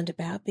ambivalent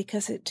about,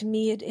 because to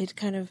me it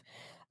kind of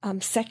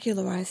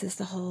secularizes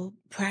the whole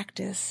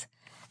practice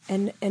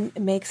and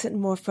makes it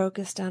more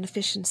focused on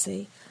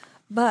efficiency.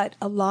 But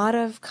a lot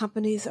of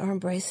companies are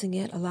embracing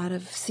it. A lot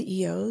of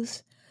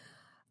CEOs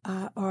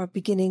are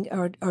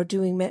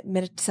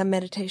doing some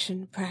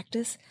meditation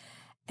practice,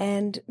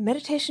 and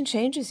meditation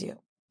changes you.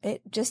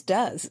 It just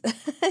does.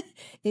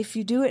 If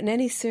you do it in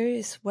any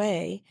serious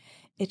way,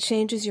 it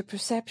changes your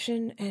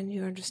perception and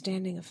your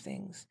understanding of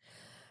things.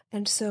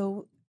 And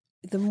so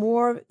the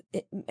more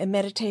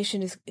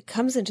meditation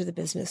comes into the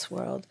business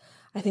world,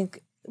 I think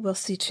we'll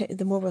see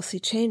the more we'll see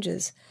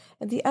changes.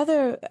 And the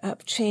other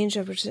change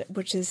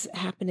which is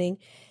happening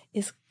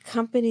is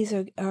companies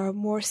are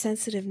more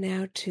sensitive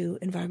now to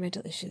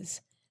environmental issues.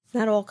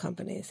 Not all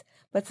companies,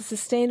 but the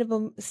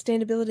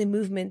sustainability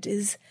movement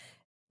is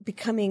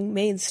becoming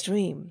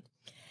mainstream.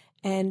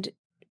 And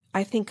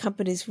I think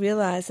companies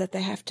realize that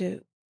they have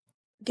to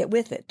get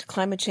with it.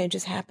 Climate change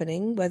is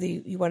happening, whether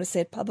you want to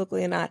say it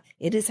publicly or not,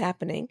 it is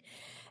happening.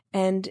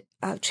 And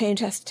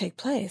change has to take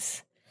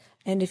place.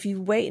 And if you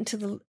wait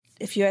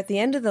if you're at the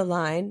end of the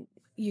line,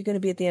 you're going to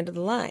be at the end of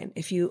the line.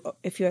 If you're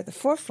at the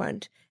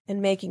forefront and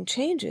making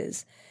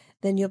changes,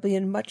 then you'll be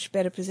in a much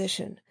better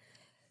position.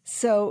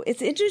 So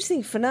it's an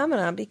interesting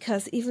phenomenon,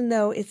 because even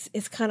though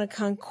it's kind of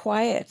gone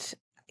quiet,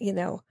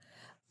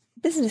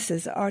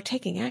 businesses are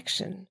taking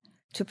action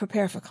to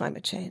prepare for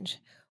climate change,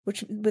 where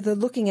they're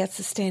looking at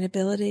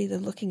sustainability, they're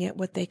looking at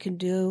what they can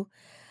do,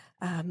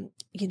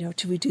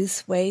 to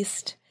reduce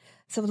waste.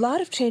 So a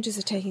lot of changes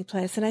are taking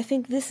place, and I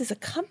think this is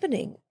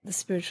accompanying the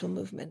spiritual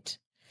movement.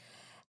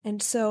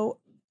 And so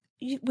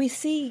we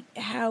see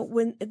how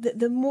when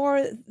the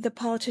more the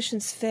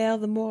politicians fail,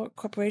 the more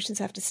corporations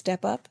have to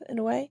step up in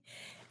a way.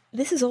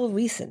 This is all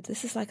recent.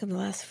 This is like in the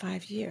last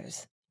 5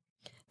 years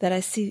that I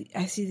see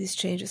these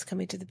changes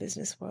coming to the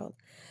business world.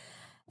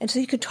 And so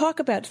you can talk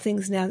about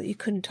things now that you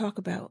couldn't talk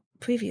about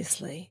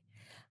previously.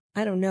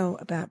 I don't know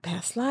about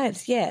past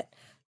lives yet,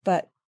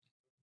 but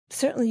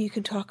certainly you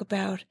can talk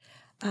about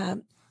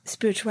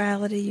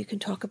spirituality. You can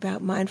talk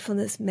about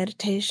mindfulness,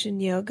 meditation,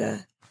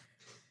 yoga.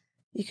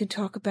 You can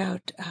talk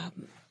about,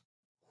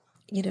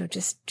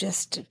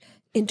 just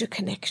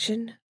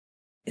interconnection.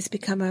 It's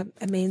become a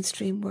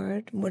mainstream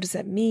word. What does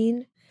that mean?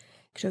 You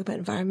can talk about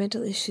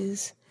environmental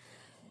issues.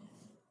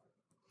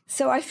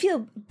 So I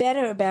feel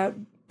better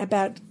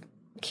about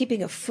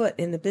keeping a foot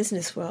in the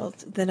business world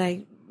than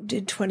I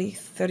did 20,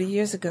 30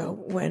 years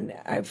ago, when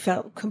I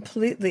felt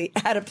completely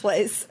out of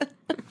place.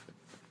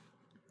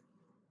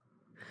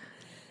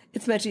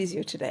 It's much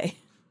easier today.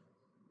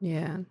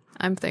 Yeah,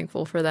 I'm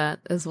thankful for that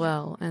as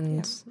well,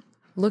 and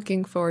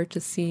looking forward to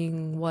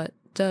seeing what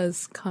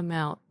does come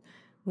out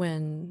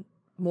when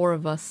more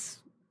of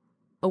us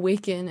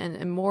awaken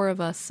and more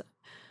of us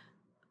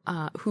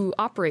who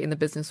operate in the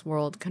business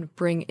world kind of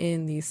bring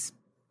in these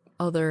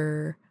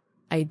other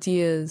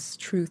ideas,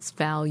 truths,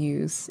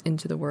 values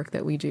into the work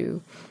that we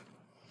do.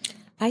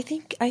 I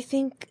think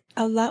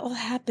a lot will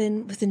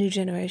happen with the new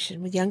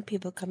generation, with young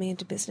people coming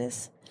into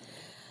business.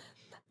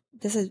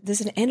 There's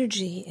an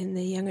energy in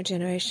the younger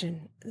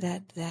generation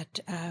that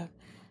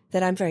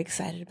I'm very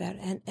excited about,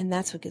 and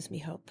that's what gives me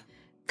hope.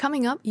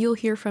 Coming up, you'll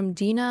hear from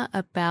Dina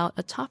about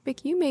a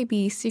topic you may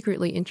be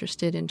secretly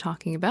interested in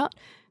talking about,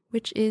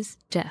 which is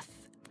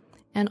death.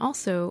 And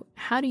also,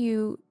 how do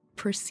you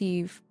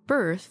perceive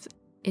birth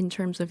in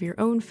terms of your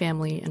own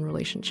family and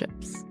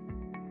relationships?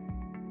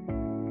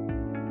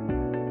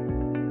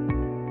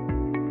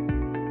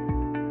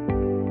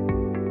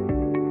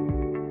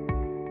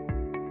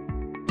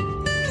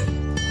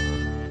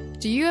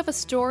 Do you have a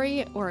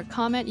story or a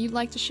comment you'd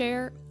like to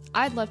share?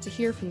 I'd love to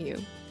hear from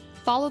you.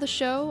 Follow the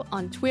show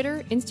on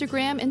Twitter,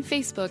 Instagram, and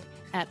Facebook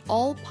at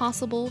All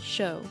Possible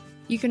Show.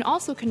 You can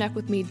also connect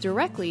with me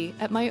directly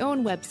at my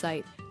own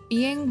website,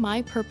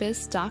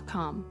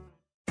 beingmypurpose.com.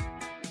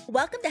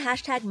 Welcome to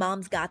Hashtag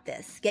Mom's Got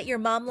This. Get your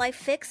mom life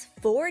fix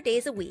 4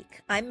 days a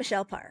week. I'm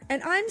Michelle Parr.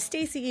 And I'm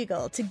Stacey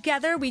Eagle.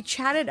 Together, we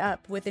chatted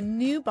up with a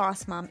new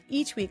boss mom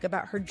each week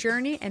about her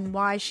journey and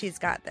why she's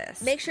got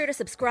this. Make sure to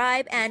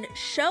subscribe and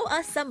show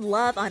us some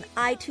love on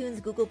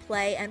iTunes, Google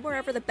Play, and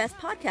wherever the best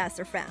podcasts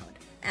are found.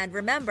 And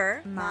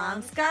remember,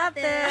 Mom's got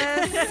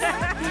this.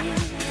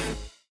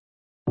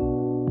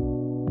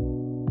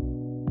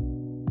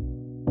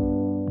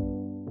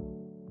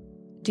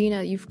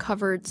 Dina, you've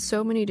covered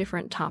so many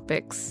different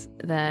topics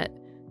and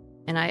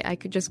I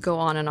could just go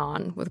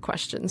on with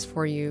questions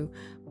for you,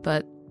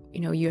 but,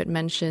 you had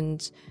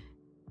mentioned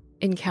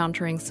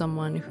encountering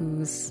someone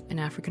who's an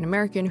African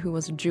American who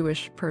was a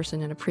Jewish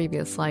person in a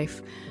previous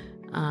life.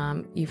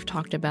 You've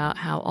talked about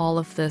how all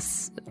of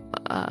this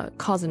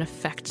cause and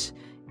effect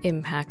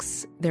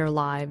impacts their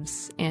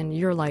lives and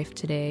your life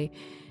today.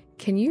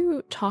 Can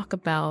you talk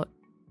about,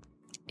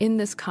 in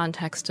this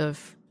context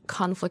of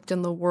conflict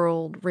in the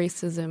world,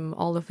 racism,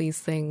 all of these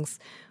things,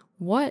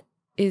 what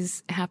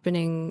is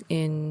happening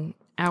in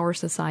our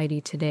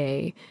society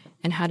today,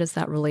 and how does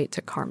that relate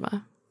to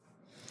karma?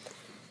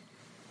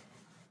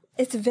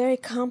 It's a very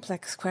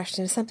complex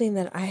question, something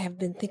that I have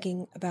been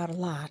thinking about a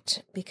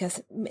lot,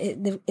 because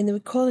in the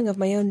recalling of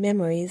my own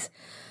memories,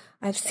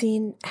 I've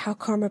seen how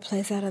karma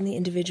plays out on the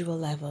individual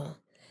level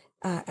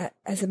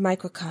as a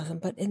microcosm.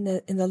 But in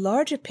the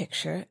larger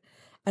picture,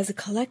 as a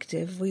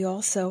collective, we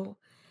also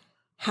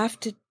have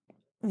to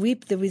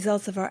reap the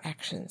results of our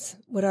actions.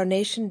 What our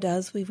nation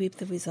does, we reap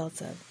the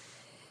results of.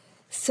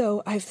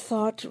 So I've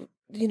thought,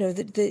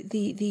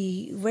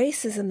 the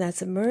racism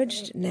that's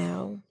emerged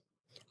now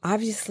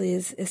obviously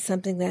is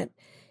something that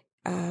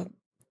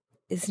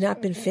has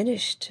not been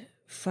finished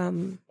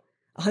from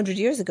 100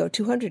 years ago,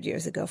 200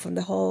 years ago, from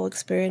the whole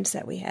experience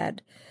that we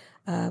had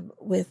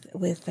with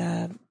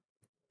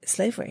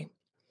slavery.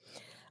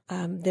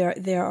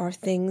 There are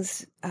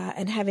things,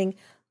 and having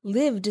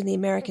lived in the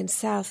American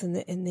South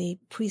in the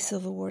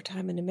pre-Civil War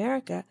time in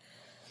America,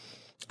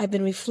 I've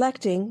been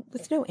reflecting,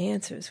 with no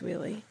answers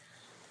really,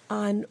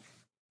 on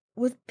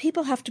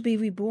people have to be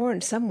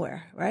reborn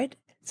somewhere, right?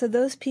 So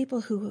those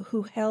people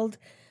who held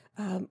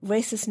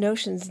racist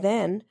notions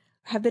then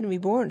have been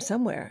reborn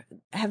somewhere.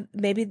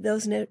 Maybe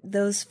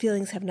those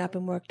feelings have not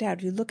been worked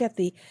out. You look at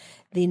the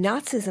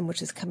Nazism,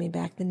 which is coming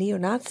back, the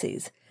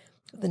neo-Nazis.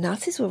 The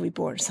Nazis were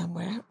reborn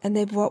somewhere, and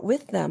they brought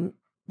with them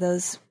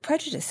those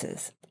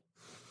prejudices.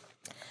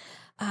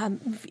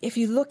 If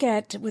you look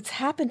at what's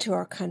happened to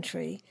our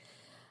country,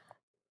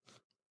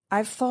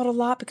 I've thought a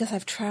lot because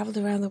I've traveled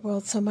around the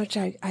world so much.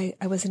 I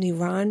was in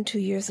Iran 2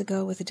 years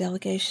ago with a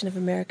delegation of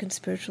American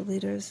spiritual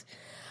leaders,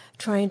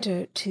 trying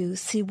to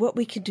see what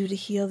we could do to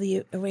heal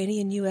the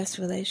Iranian-U.S.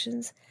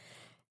 relations.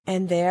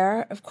 And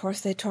there, of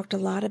course, they talked a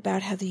lot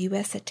about how the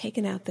U.S. had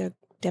taken out their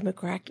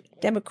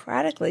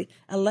democratically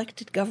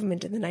elected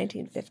government in the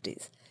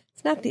 1950s.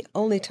 It's not the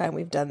only time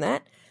we've done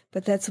that,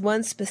 but that's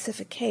one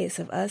specific case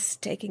of us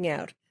taking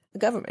out a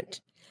government.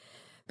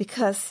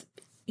 Because,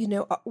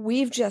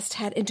 we've just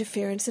had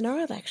interference in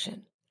our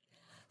election.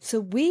 So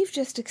we've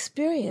just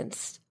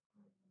experienced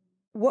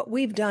what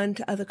we've done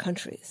to other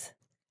countries.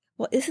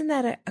 Well, isn't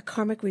that a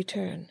karmic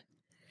return?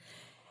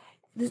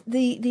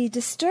 The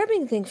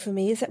disturbing thing for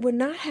me is that we're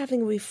not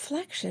having a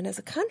reflection as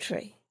a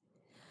country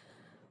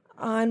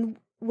on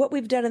what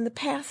we've done in the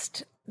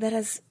past that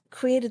has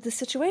created the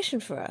situation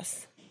for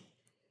us.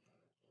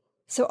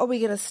 So are we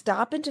going to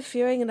stop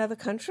interfering in other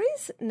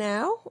countries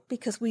now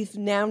because we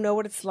now know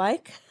what it's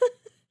like?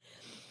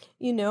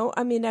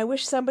 I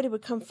wish somebody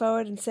would come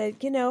forward and say,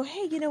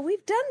 hey,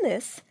 we've done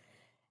this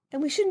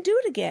and we shouldn't do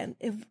it again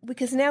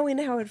because now we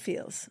know how it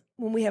feels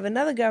when we have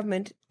another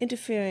government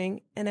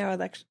interfering in our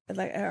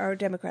our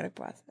democratic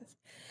process.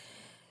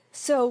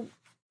 So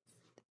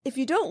if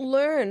you don't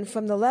learn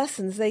from the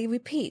lessons, they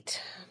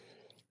repeat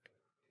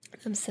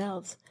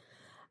themselves.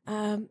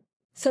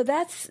 So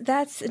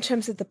that's in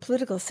terms of the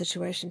political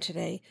situation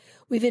today.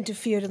 We've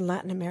interfered in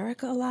Latin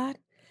America a lot,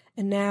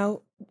 and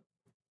now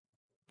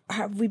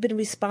have we been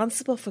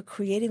responsible for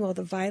creating all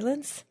the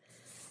violence,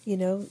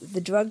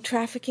 the drug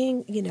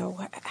trafficking,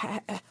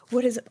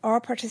 what has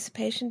our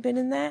participation been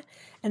in that?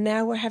 And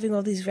now we're having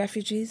all these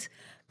refugees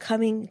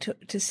coming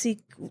to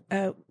seek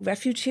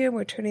refuge here, and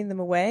we're turning them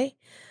away.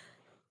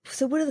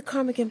 So what are the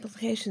karmic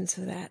implications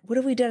for that? What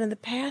have we done in the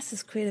past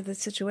that's created this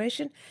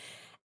situation?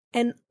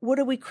 And what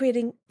are we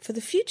creating for the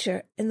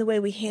future in the way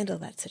we handle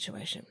that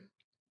situation?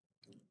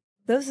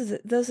 Those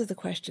are the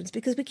questions,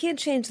 because we can't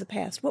change the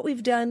past. What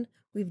we've done,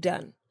 we've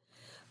done.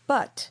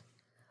 But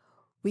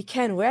we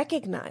can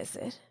recognize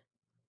it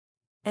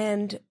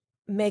and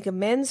make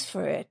amends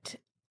for it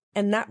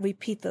and not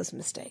repeat those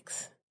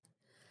mistakes.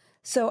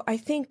 So I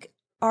think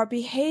our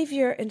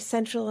behavior in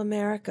Central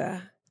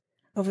America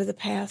over the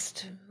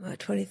past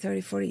 20,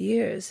 30, 40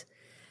 years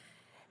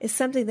is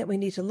something that we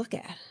need to look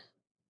at.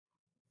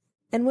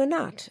 And we're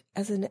not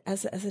as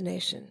a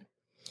nation.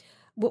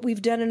 What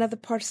we've done in other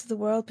parts of the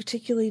world,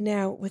 particularly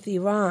now with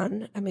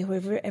Iran, have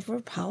we ever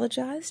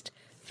apologized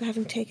for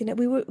having taken it?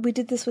 We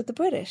did this with the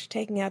British,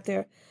 taking out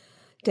their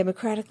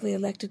democratically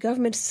elected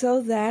government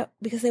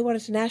because they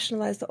wanted to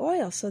nationalize the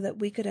oil so that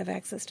we could have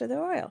access to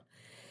their oil.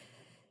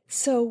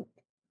 So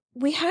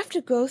we have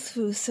to go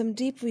through some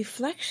deep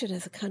reflection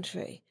as a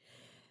country.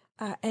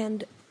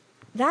 And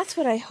that's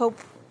what I hope,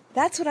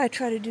 that's what I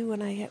try to do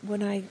when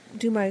I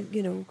do my,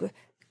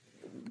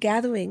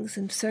 gatherings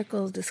and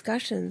circle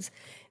discussions.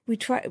 We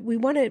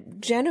want to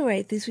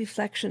generate these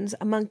reflections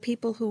among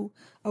people who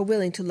are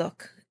willing to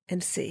look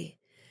and see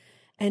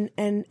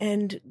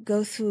and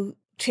go through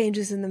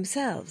changes in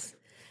themselves.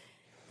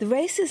 The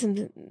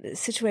racism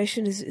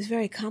situation is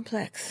very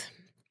complex.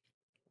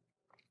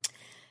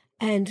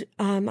 And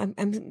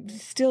I'm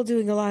still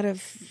doing a lot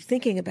of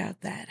thinking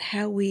about that,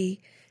 how we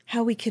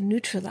can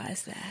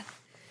neutralize that.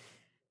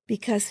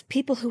 Because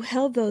people who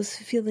held those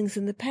feelings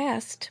in the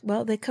past,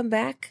 well, they come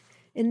back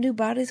in new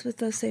bodies with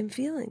those same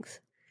feelings.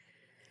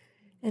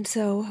 And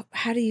so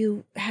how do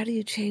you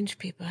change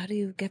people? How do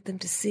you get them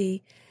to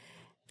see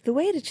the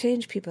way to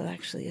change people,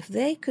 actually, if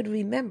they could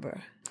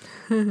remember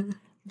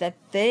that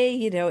they,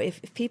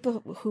 if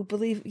people who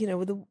believe,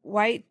 the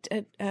white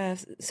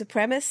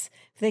supremacists,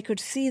 if they could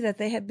see that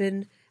they had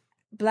been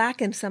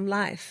black in some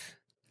life,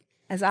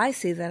 as I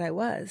see that I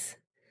was,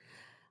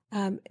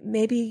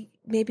 maybe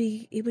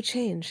it would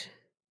change.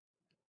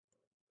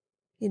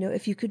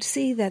 If you could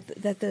see that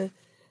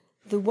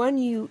the one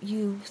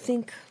you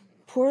think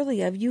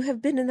poorly of, you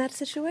have been in that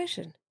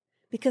situation,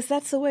 because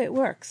that's the way it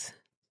works.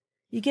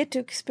 You get to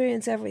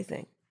experience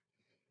everything.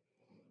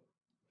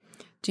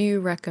 Do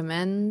you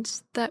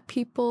recommend that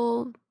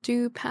people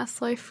do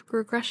past life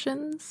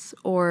regressions,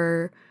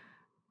 or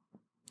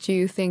do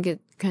you think it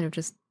kind of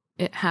just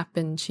it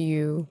happened to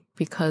you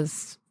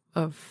because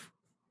of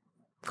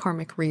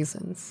karmic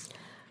reasons?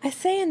 I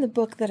say in the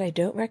book that I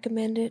don't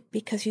recommend it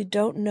because you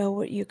don't know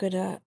what you're going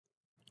to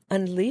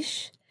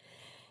unleash,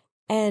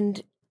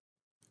 and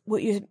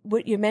what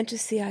you're meant to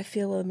see, I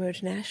feel, will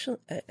emerge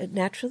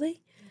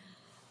naturally.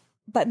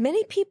 But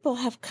many people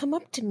have come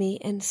up to me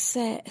and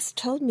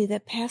told me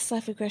that past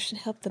life regression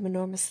helped them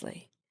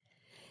enormously.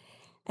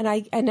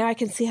 And now I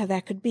can see how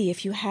that could be.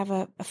 If you have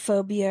a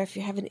phobia, if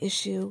you have an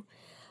issue,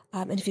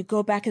 and if you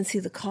go back and see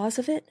the cause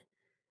of it,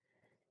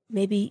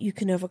 maybe you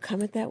can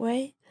overcome it that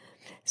way.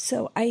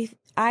 So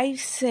I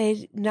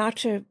say not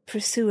to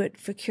pursue it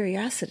for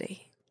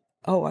curiosity.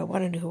 Oh, I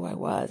want to know who I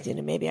was.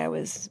 Maybe I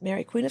was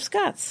Mary Queen of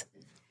Scots.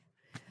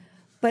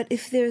 But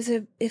if there's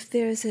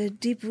a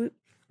deep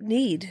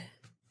need,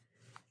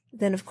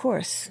 then of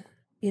course,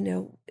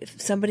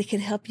 if somebody can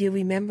help you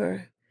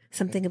remember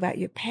something about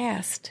your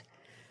past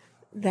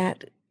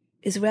that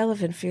is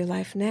relevant for your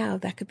life now,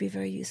 that could be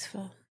very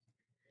useful.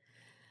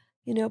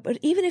 But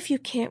even if you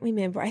can't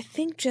remember, I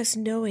think just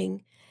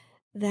knowing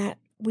that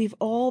we've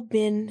all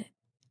been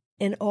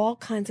in all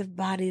kinds of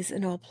bodies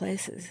in all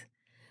places,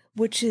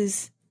 which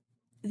is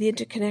the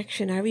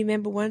interconnection. I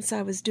remember once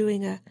I was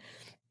doing a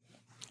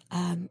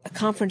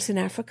conference in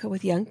Africa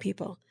with young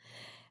people,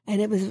 and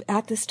it was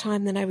at this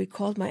time that I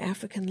recalled my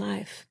African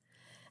life.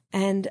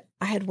 And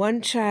I had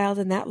one child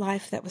in that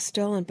life that was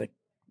stolen,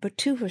 but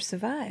two were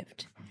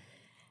survived.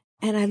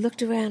 And I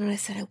looked around and I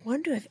said, I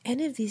wonder if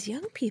any of these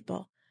young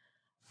people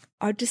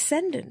are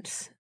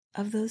descendants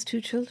of those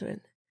two children.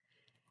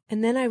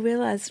 And then I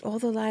realized all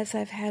the lives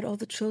I've had, all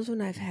the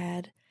children I've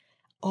had,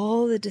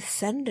 all the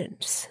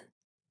descendants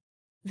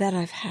that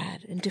I've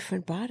had in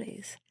different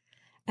bodies.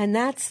 And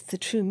that's the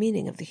true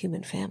meaning of the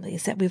human family,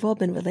 is that we've all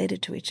been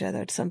related to each other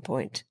at some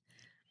point.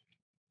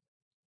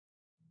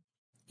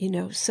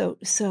 So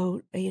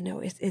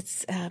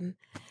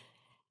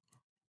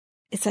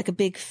it's like a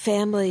big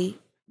family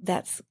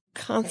that's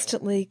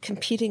constantly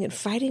competing and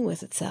fighting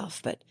with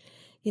itself. But,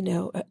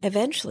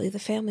 eventually the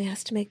family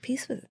has to make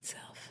peace with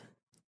itself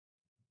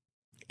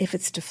if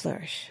it's to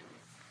flourish.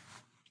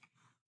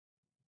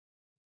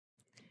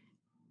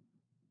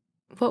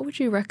 What would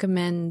you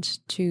recommend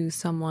to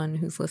someone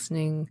who's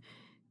listening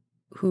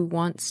who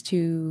wants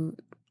to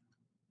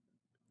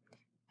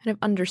kind of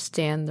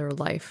understand their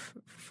life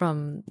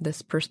from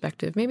this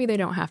perspective? Maybe they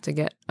don't have to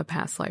get a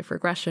past life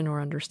regression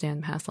or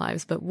understand past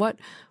lives, but what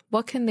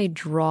can they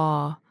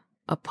draw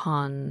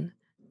upon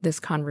this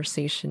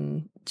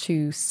conversation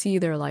to see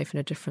their life in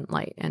a different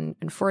light? And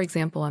for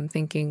example, I'm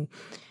thinking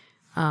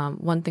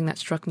one thing that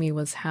struck me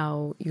was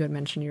how you had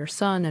mentioned your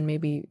son, and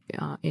maybe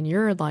in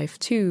your life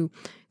too,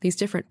 these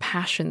different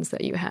passions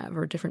that you have,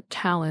 or different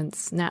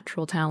talents,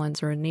 natural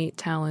talents or innate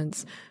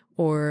talents,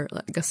 or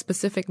like a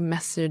specific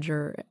message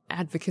or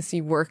advocacy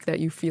work that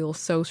you feel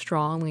so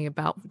strongly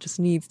about just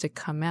needs to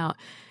come out.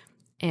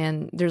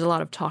 And there's a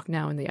lot of talk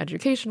now in the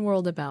education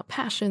world about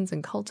passions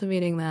and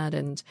cultivating that,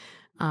 and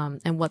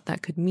what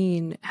that could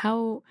mean.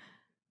 How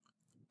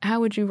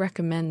would you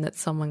recommend that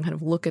someone kind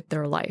of look at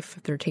their life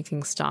if they're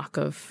taking stock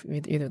of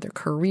either their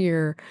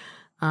career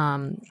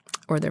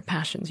or their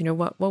passions?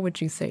 What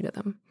would you say to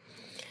them?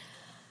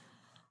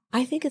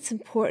 I think it's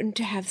important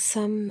to have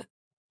some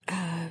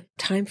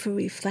time for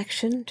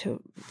reflection,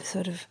 to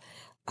sort of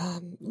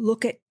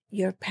look at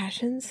your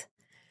passions,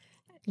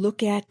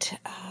 look at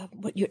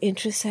what your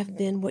interests have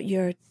been, what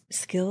your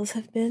skills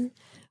have been,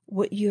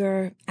 what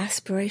your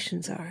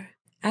aspirations are.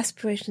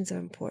 Aspirations are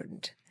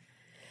important.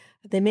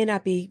 They may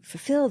not be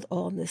fulfilled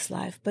all in this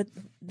life, but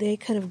they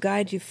kind of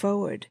guide you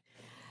forward.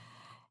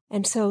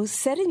 And so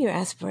setting your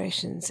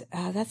aspirations,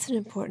 that's an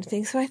important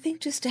thing. So I think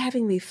just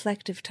having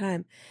reflective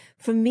time.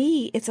 For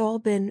me, it's all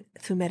been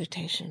through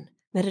meditation.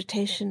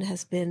 Meditation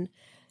has been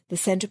the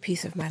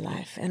centerpiece of my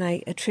life, and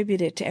I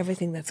attribute it to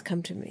everything that's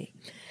come to me.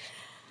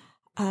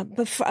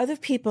 But for other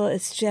people,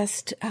 it's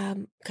just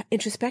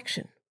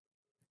introspection.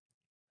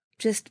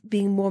 Just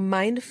being more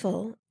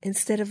mindful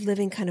instead of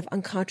living kind of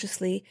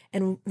unconsciously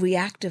and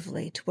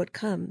reactively to what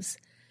comes.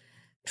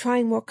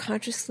 Trying more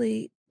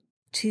consciously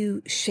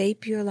to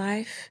shape your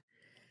life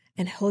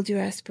and hold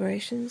your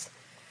aspirations.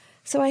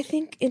 So I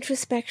think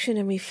introspection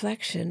and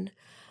reflection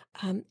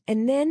And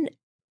then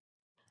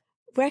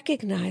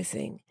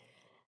recognizing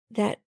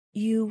that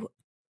you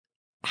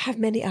have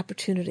many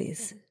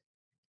opportunities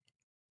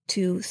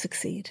to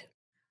succeed,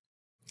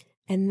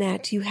 and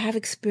that you have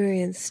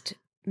experienced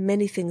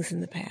many things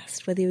in the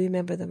past, whether you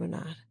remember them or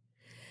not.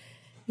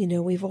 You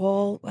know, we've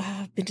all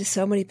been to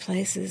so many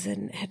places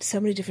and had so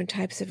many different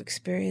types of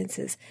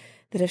experiences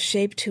that have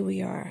shaped who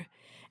we are.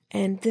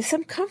 And there's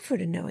some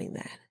comfort in knowing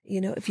that.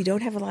 You know, if you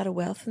don't have a lot of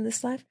wealth in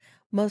this life,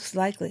 most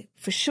likely,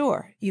 for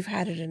sure, you've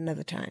had it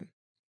another time.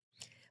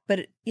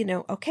 But, you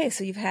know, okay,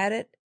 so you've had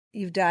it,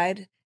 you've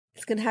died.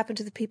 It's going to happen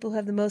to the people who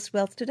have the most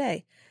wealth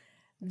today.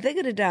 They're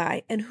going to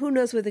die, and who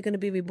knows where they're going to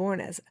be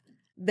reborn as.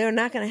 They're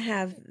not going to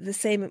have the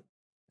same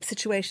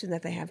situation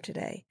that they have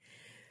today.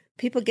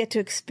 People get to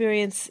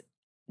experience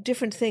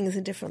different things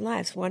in different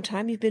lives. One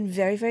time you've been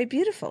very, very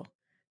beautiful.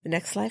 The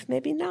next life,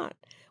 maybe not.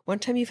 One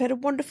time you've had a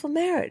wonderful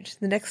marriage.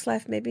 The next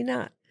life, maybe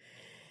not.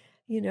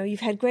 You know, you've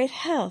had great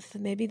health.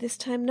 Maybe this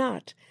time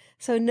not.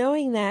 So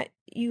knowing that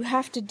you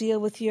have to deal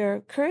with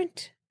your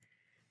current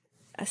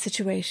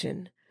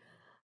situation,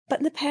 but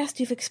in the past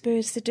you've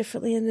experienced it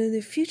differently, and in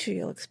the future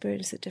you'll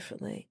experience it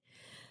differently.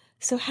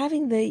 So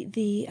having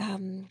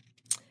the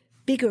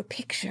bigger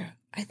picture,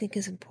 I think,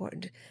 is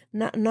important.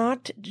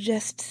 Not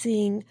just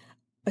seeing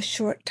a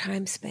short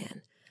time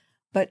span,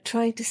 but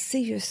trying to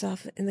see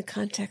yourself in the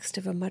context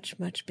of a much,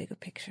 much bigger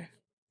picture.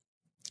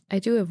 I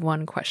do have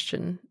one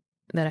question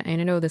that I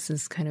know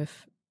this kind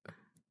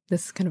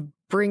of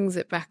brings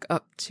it back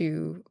up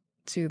to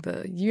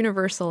the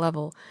universal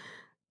level.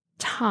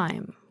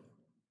 Time.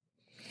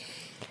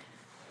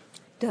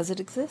 Does it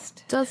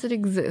exist? Does it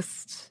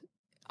exist?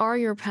 Are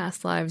your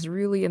past lives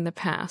really in the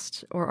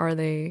past, or are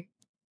they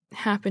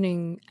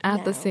happening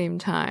at the same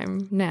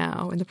time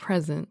now in the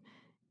present?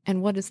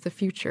 And what is the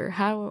future?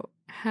 How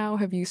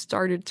have you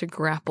started to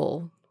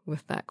grapple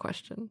with that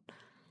question?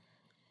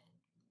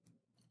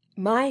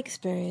 My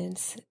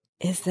experience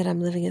is that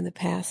I'm living in the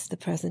past, the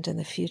present, and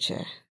the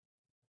future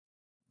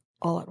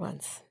all at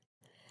once.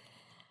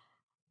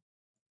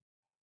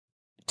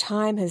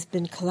 Time has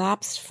been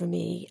collapsed for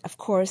me. Of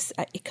course,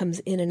 it comes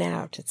in and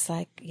out. It's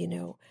like, you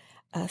know,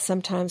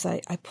 sometimes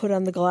I put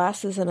on the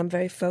glasses and I'm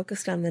very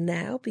focused on the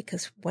now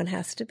because one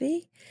has to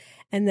be.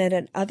 And then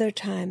at other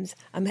times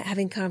I'm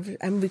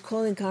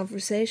recalling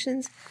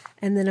conversations,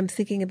 and then I'm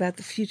thinking about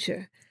the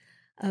future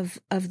of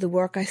the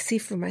work I see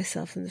for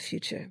myself in the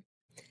future,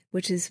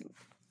 which is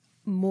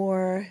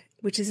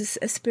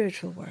a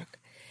spiritual work.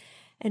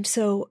 And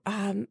so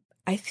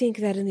I think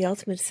that in the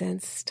ultimate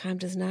sense, time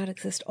does not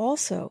exist.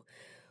 Also,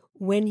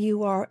 when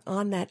you are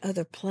on that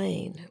other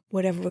plane,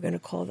 whatever we're going to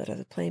call that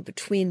other plane,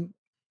 between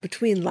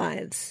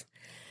lives,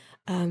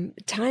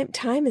 time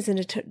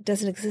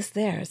doesn't exist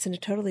there. It's in a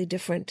totally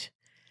different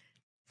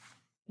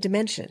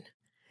dimension.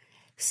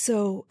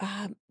 So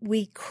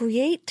we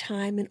create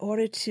time in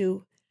order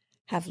to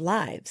have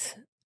lives,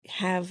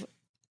 have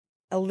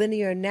a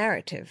linear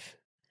narrative,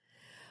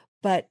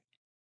 but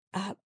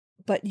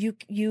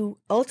you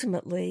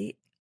ultimately,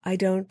 I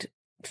don't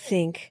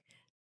think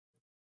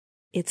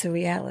it's a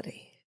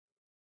reality.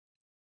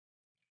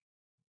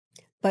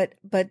 But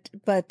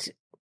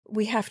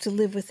we have to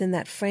live within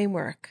that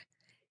framework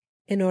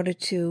in order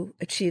to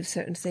achieve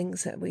certain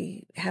things, that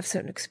we have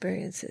certain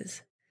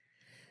experiences.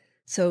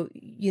 So,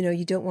 you know,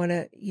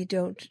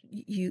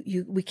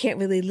 we can't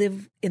really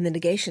live in the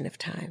negation of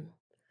time.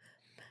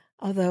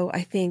 Although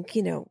I think,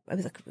 you know,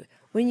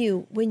 when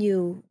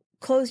you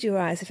close your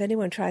eyes, if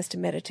anyone tries to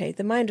meditate,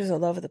 the mind is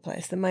all over the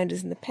place. The mind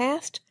is in the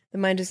past, the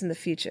mind is in the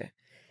future.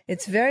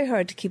 It's very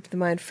hard to keep the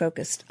mind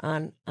focused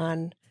on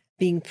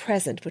being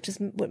present, which is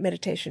what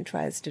meditation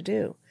tries to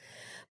do.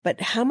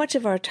 But how much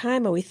of our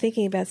time are we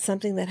thinking about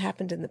something that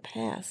happened in the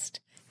past,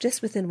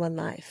 just within one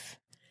life?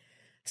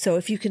 So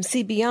if you can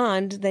see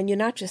beyond, then you're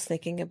not just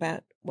thinking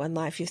about one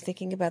life. You're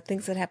thinking about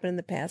things that happened in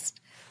the past,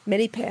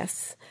 many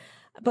pasts,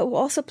 but we're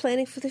also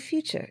planning for the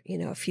future. You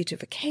know, a future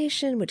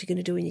vacation, what you're going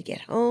to do when you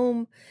get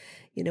home,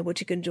 you know,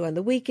 what you're going to do on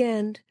the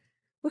weekend.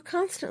 We're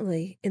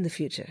constantly in the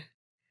future.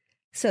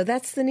 So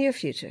that's the near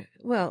future.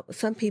 Well,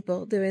 some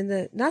people, they're in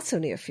the not so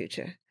near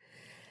future.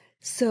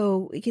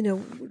 So, you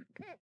know,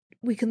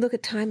 we can look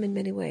at time in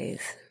many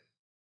ways.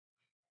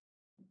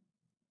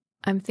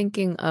 I'm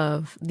thinking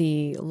of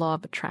the law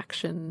of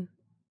attraction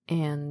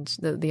and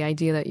the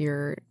idea that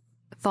your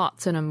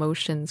thoughts and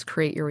emotions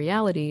create your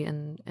reality.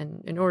 And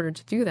in order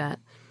to do that,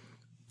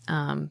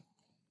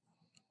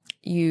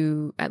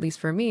 you, at least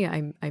for me,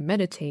 I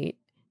meditate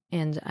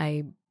and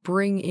I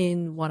bring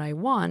in what I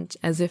want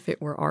as if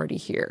it were already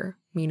here.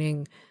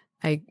 Meaning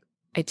I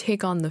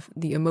take on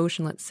the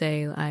emotion. Let's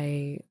say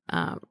I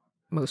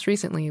most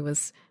recently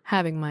was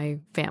having my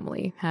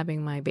family,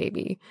 having my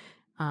baby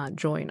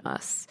join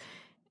us,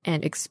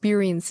 and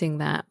experiencing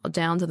that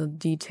down to the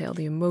detail,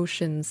 the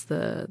emotions,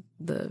 the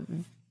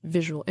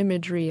visual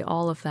imagery,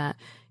 all of that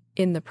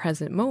in the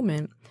present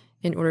moment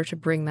in order to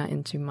bring that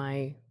into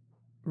my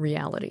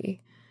reality.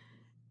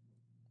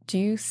 Do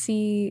you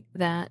see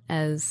that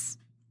as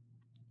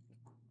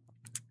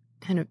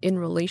kind of in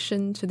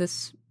relation to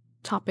this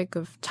topic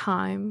of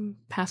time,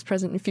 past,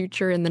 present, and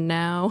future, in the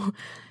now?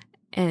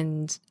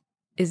 And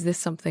is this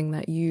something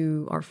that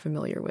you are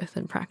familiar with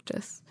in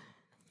practice?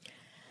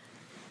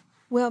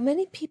 Well,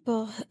 many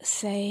people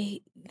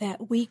say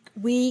that we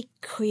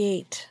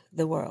create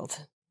the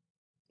world.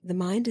 The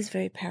mind is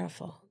very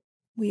powerful.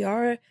 We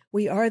are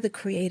the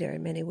creator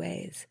in many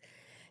ways.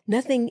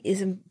 Nothing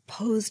is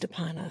imposed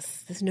upon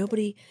us.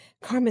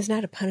 Karma is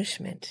not a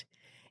punishment.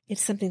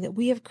 It's something that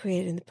we have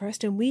created in the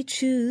past, and we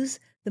choose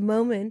the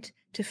moment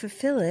to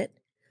fulfill it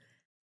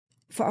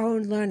for our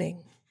own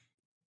learning.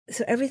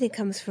 So everything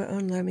comes from our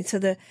own learning. So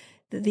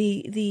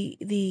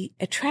the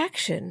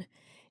attraction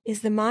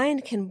is the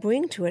mind can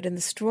bring to it, and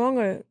the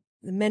stronger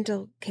the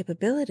mental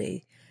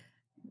capability,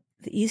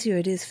 the easier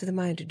it is for the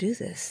mind to do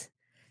this,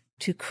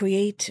 to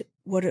create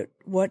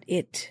what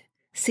it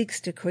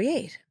seeks to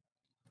create.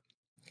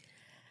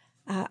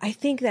 I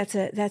think that's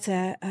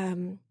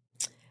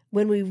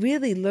when we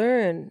really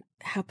learn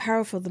how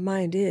powerful the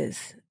mind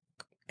is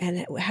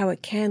and how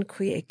it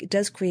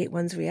does create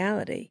one's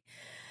reality.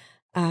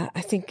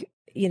 I think,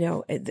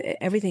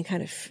 everything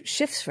kind of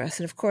shifts for us.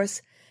 And of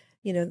course,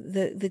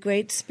 the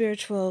great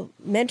spiritual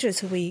mentors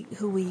who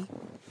we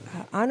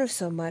honor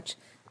so much,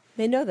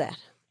 they know that.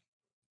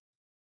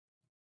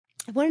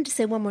 I wanted to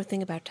say one more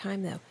thing about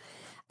time, though.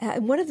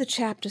 In one of the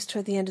chapters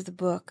toward the end of the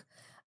book,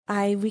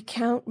 I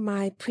recount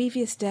my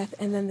previous death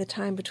and then the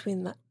time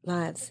between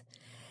lives.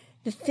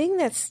 The thing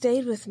that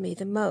stayed with me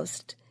the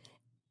most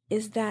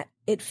is that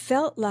it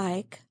felt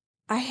like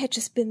I had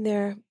just been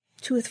there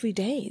 2 or 3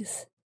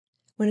 days,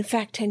 when in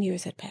fact 10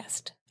 years had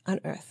passed on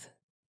Earth.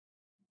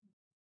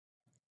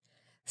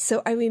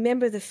 So I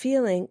remember the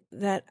feeling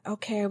that,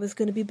 okay, I was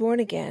going to be born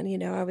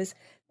again. I was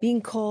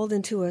being called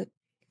into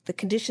the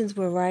conditions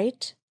were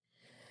right.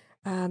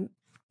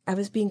 I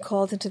was being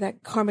called into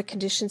that karmic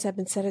conditions had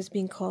been said as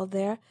being called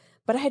there,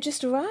 but I had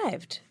just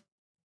arrived.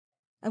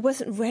 I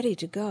wasn't ready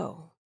to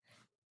go.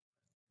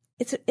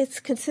 It's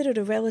considered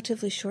a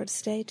relatively short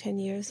stay, 10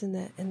 years in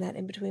that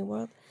in-between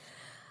world.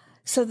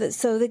 So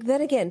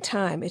then again,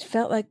 time. It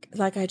felt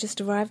like I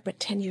just arrived, but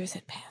 10 years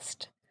had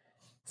passed.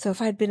 So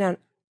if I'd been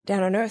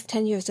down on Earth,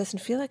 10 years doesn't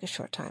feel like a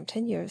short time.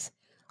 10 years,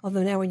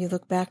 although now when you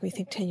look back and you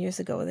think 10 years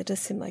ago, that does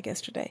seem like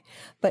yesterday.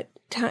 But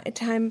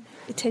time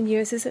 10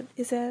 years is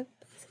a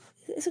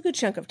good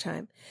chunk of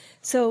time.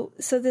 So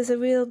there's a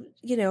real,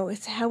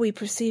 it's how we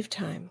perceive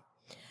time.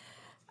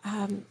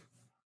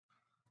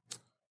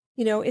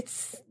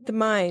 It's the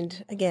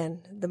mind,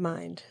 again, the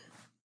mind.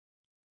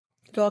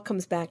 It all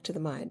comes back to the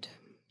mind.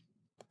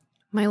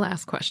 My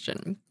last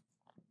question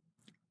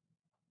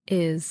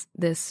is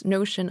this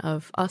notion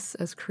of us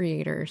as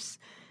creators.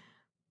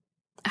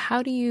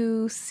 How do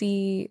you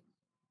see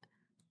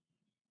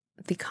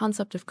the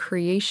concept of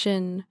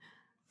creation,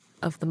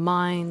 of the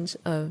mind,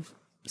 of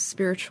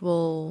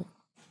spiritual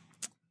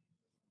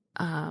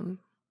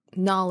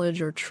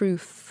knowledge or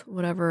truth,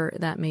 whatever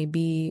that may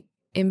be,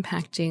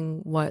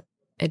 impacting what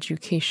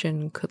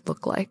education could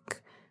look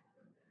like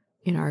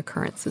in our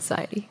current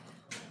society?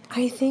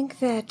 I think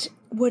that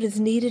what is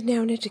needed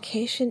now in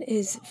education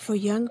is for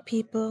young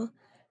people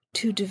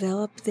to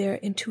develop their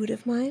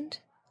intuitive mind.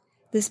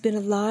 There's been a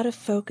lot of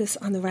focus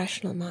on the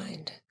rational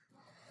mind,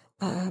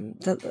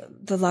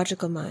 the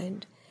logical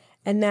mind,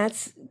 and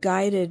that's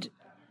guided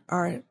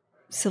our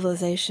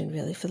civilization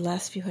really for the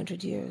last few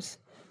hundred years,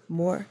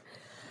 more.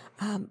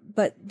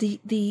 But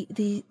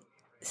the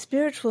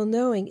spiritual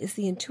knowing is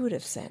the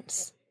intuitive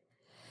sense.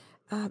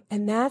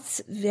 And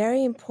that's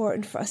very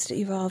important for us to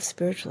evolve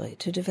spiritually,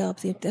 to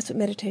develop that's what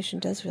meditation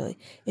does really.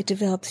 It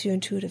develops your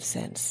intuitive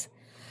sense.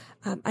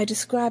 I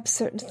described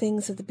certain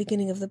things at the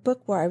beginning of the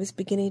book where I was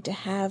beginning to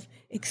have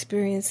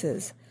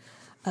experiences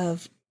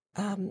of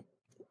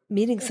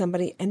meeting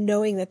somebody and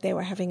knowing that they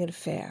were having an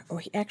affair,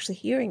 or actually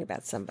hearing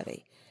about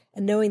somebody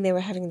and knowing they were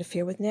having an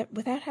affair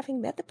without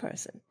having met the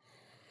person.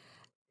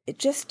 It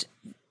just,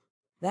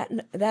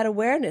 that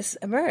awareness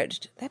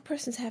emerged. That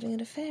person's having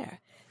an affair.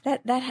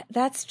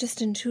 That's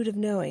just intuitive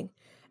knowing.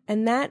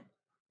 And that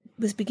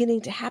was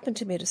beginning to happen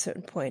to me at a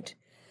certain point.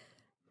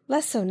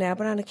 Less so now,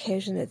 but on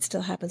occasion it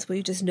still happens, where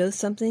you just know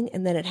something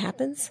and then it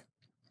happens.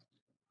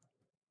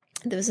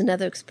 There was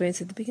another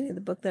experience at the beginning of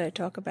the book that I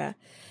talk about.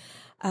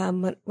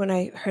 When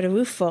I heard a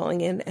roof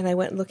falling in, and I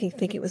went looking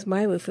thinking it was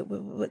my roof.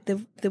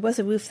 There was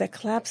a roof that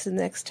collapsed in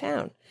the next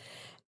town.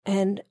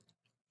 And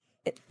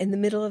in the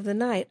middle of the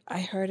night,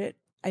 I heard it,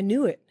 I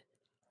knew it,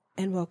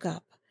 and woke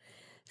up.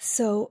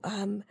 So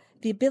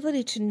the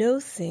ability to know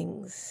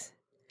things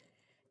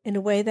in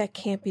a way that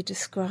can't be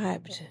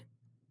described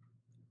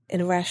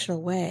in a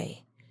rational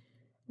way,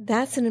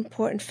 that's an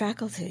important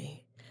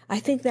faculty. I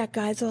think that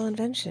guides all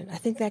invention. I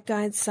think that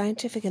guides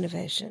scientific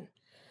innovation.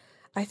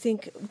 I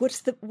think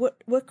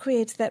what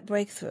creates that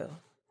breakthrough,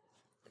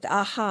 the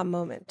aha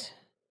moment.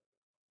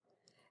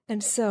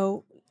 And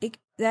so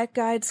that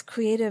guides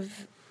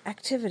creative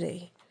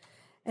activity.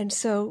 And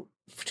so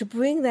to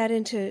bring that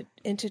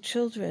into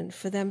children,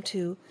 for them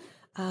to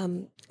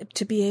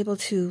be able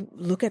to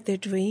look at their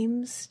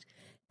dreams,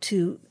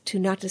 to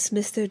not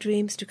dismiss their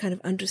dreams, to kind of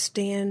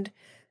understand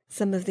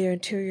some of their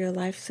interior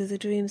life through the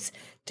dreams,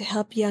 to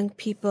help young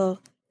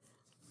people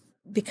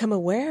become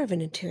aware of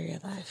an interior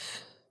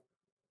life.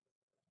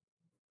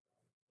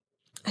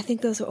 I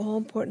think those are all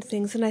important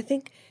things, and I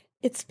think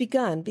it's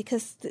begun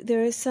because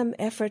there is some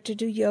effort to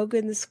do yoga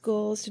in the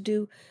schools, to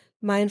do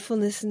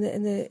mindfulness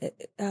in the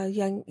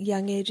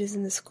young ages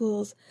in the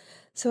schools.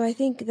 So I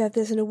think that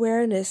there's an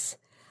awareness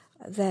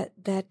that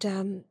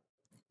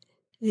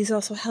these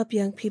also help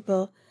young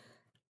people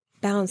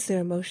balance their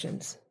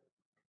emotions.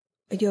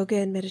 Yoga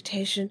and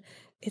meditation,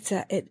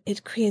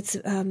 it creates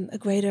a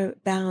greater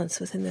balance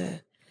within the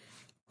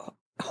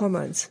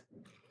hormones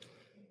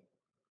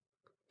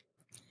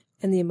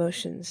and the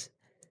emotions.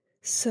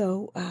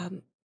 So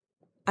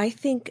I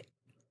think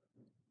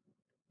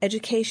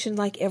education,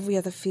 like every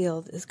other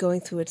field, is going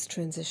through its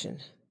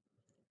transition.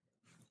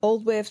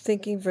 Old way of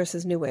thinking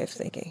versus new way of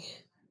thinking.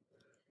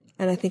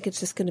 And I think it's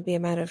just going to be a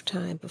matter of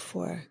time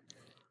before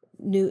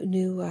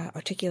new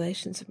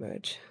articulations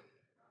emerge.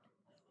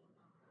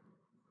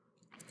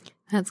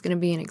 That's going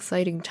to be an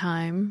exciting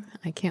time.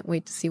 I can't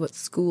wait to see what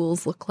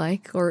schools look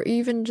like, or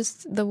even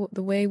just the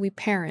way we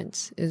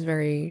parent is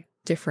very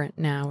different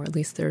now, or at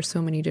least there are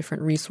so many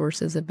different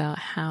resources about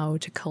how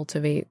to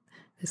cultivate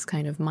this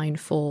kind of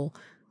mindful,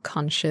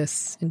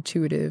 conscious,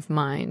 intuitive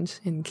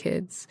mind in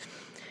kids.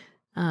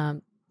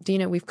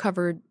 Dina, we've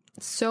covered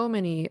so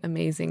many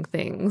amazing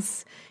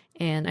things,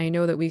 and I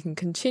know that we can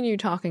continue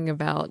talking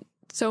about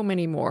so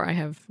many more. I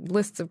have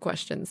lists of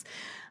questions.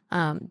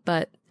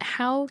 But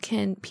how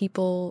can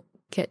people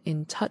get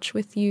in touch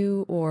with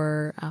you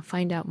or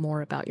find out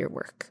more about your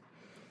work?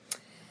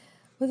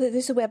 Well,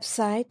 there's a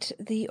website.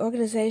 The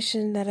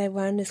organization that I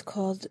run is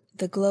called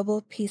the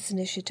Global Peace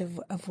Initiative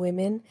of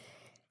Women,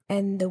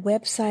 and the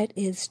website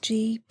is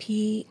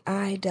gpiw.org.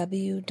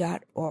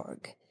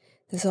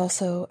 There's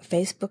also a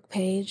Facebook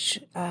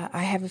page.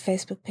 I have a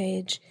Facebook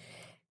page,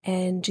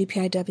 and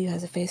GPIW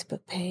has a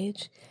Facebook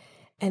page.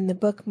 And the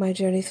book, My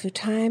Journey Through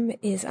Time,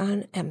 is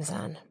on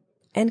Amazon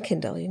and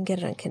Kindle. You can get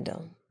it on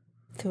Kindle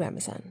through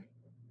Amazon.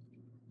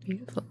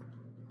 Beautiful.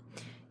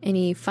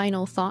 Any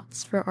final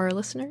thoughts for our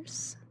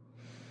listeners?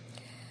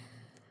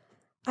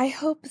 I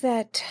hope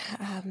that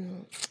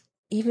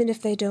even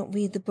if they don't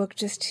read the book,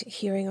 just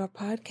hearing our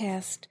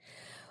podcast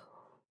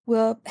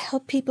will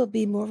help people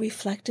be more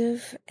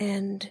reflective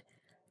and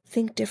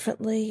think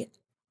differently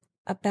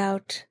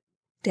about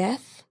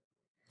death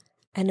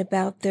and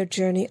about their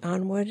journey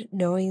onward,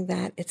 knowing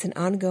that it's an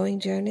ongoing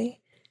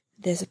journey.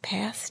 There's a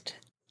past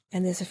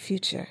and there's a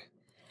future.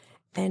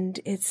 And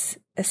it's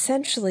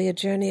essentially a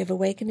journey of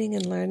awakening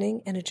and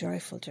learning, and a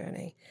joyful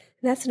journey.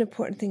 And that's an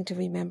important thing to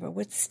remember.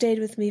 What's stayed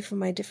with me from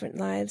my different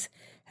lives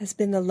has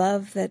been the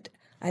love that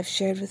I've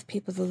shared with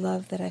people, the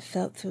love that I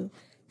felt through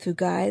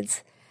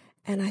guides.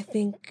 And I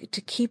think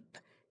to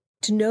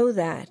know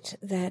that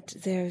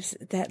there's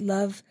that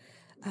love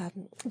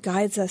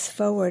guides us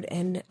forward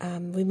and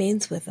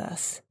remains with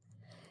us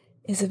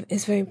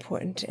is very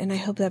important. And I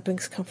hope that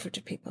brings comfort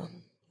to people.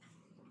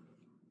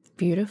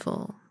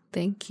 Beautiful.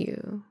 Thank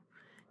you.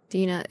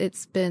 Dina,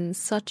 it's been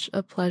such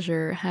a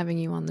pleasure having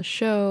you on the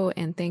show,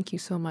 and thank you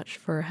so much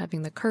for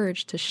having the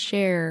courage to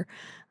share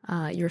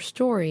your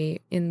story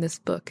in this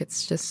book.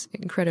 It's just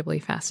incredibly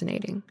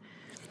fascinating.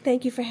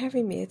 Thank you for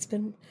having me. It's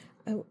been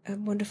a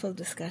wonderful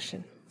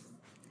discussion.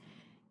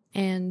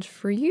 And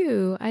for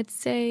you, I'd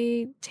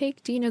say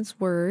take Dina's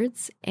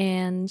words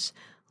and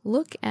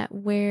look at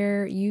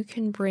where you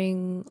can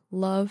bring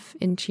love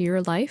into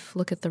your life.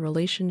 Look at the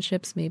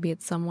relationships. Maybe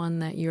it's someone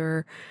that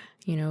you're,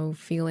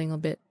 feeling a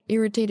bit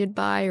irritated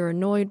by or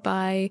annoyed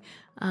by.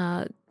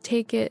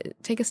 Take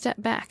a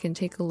step back and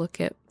take a look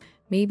at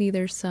maybe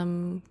there's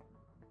some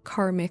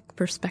karmic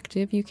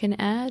perspective you can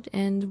add,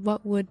 and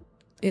what would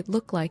it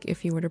look like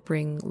if you were to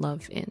bring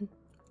love in.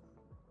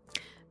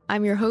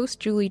 I'm your host,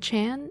 Julie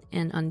Chan,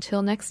 and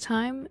until next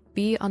time,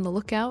 be on the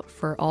lookout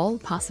for all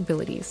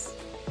possibilities.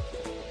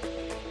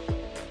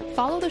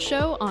 Follow the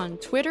show on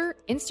Twitter,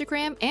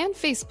 Instagram, and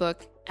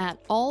Facebook at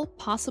All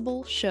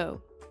Possible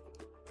Show.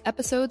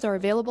 Episodes are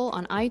available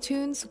on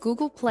iTunes,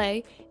 Google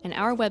Play, and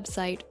our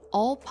website,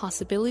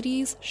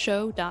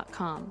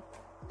 allpossibilitiesshow.com.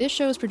 This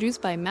show is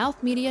produced by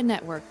Mouth Media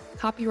Network,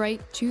 copyright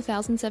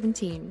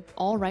 2017,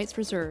 all rights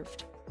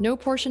reserved. No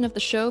portion of the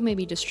show may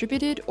be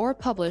distributed or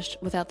published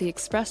without the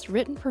express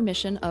written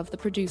permission of the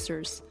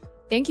producers.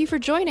 Thank you for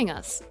joining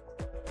us.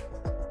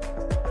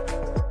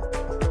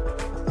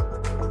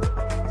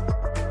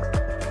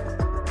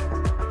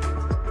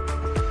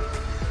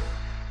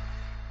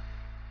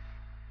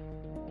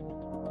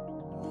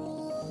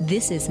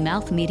 This is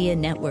Mouth Media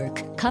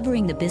Network,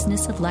 covering the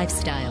business of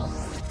lifestyle.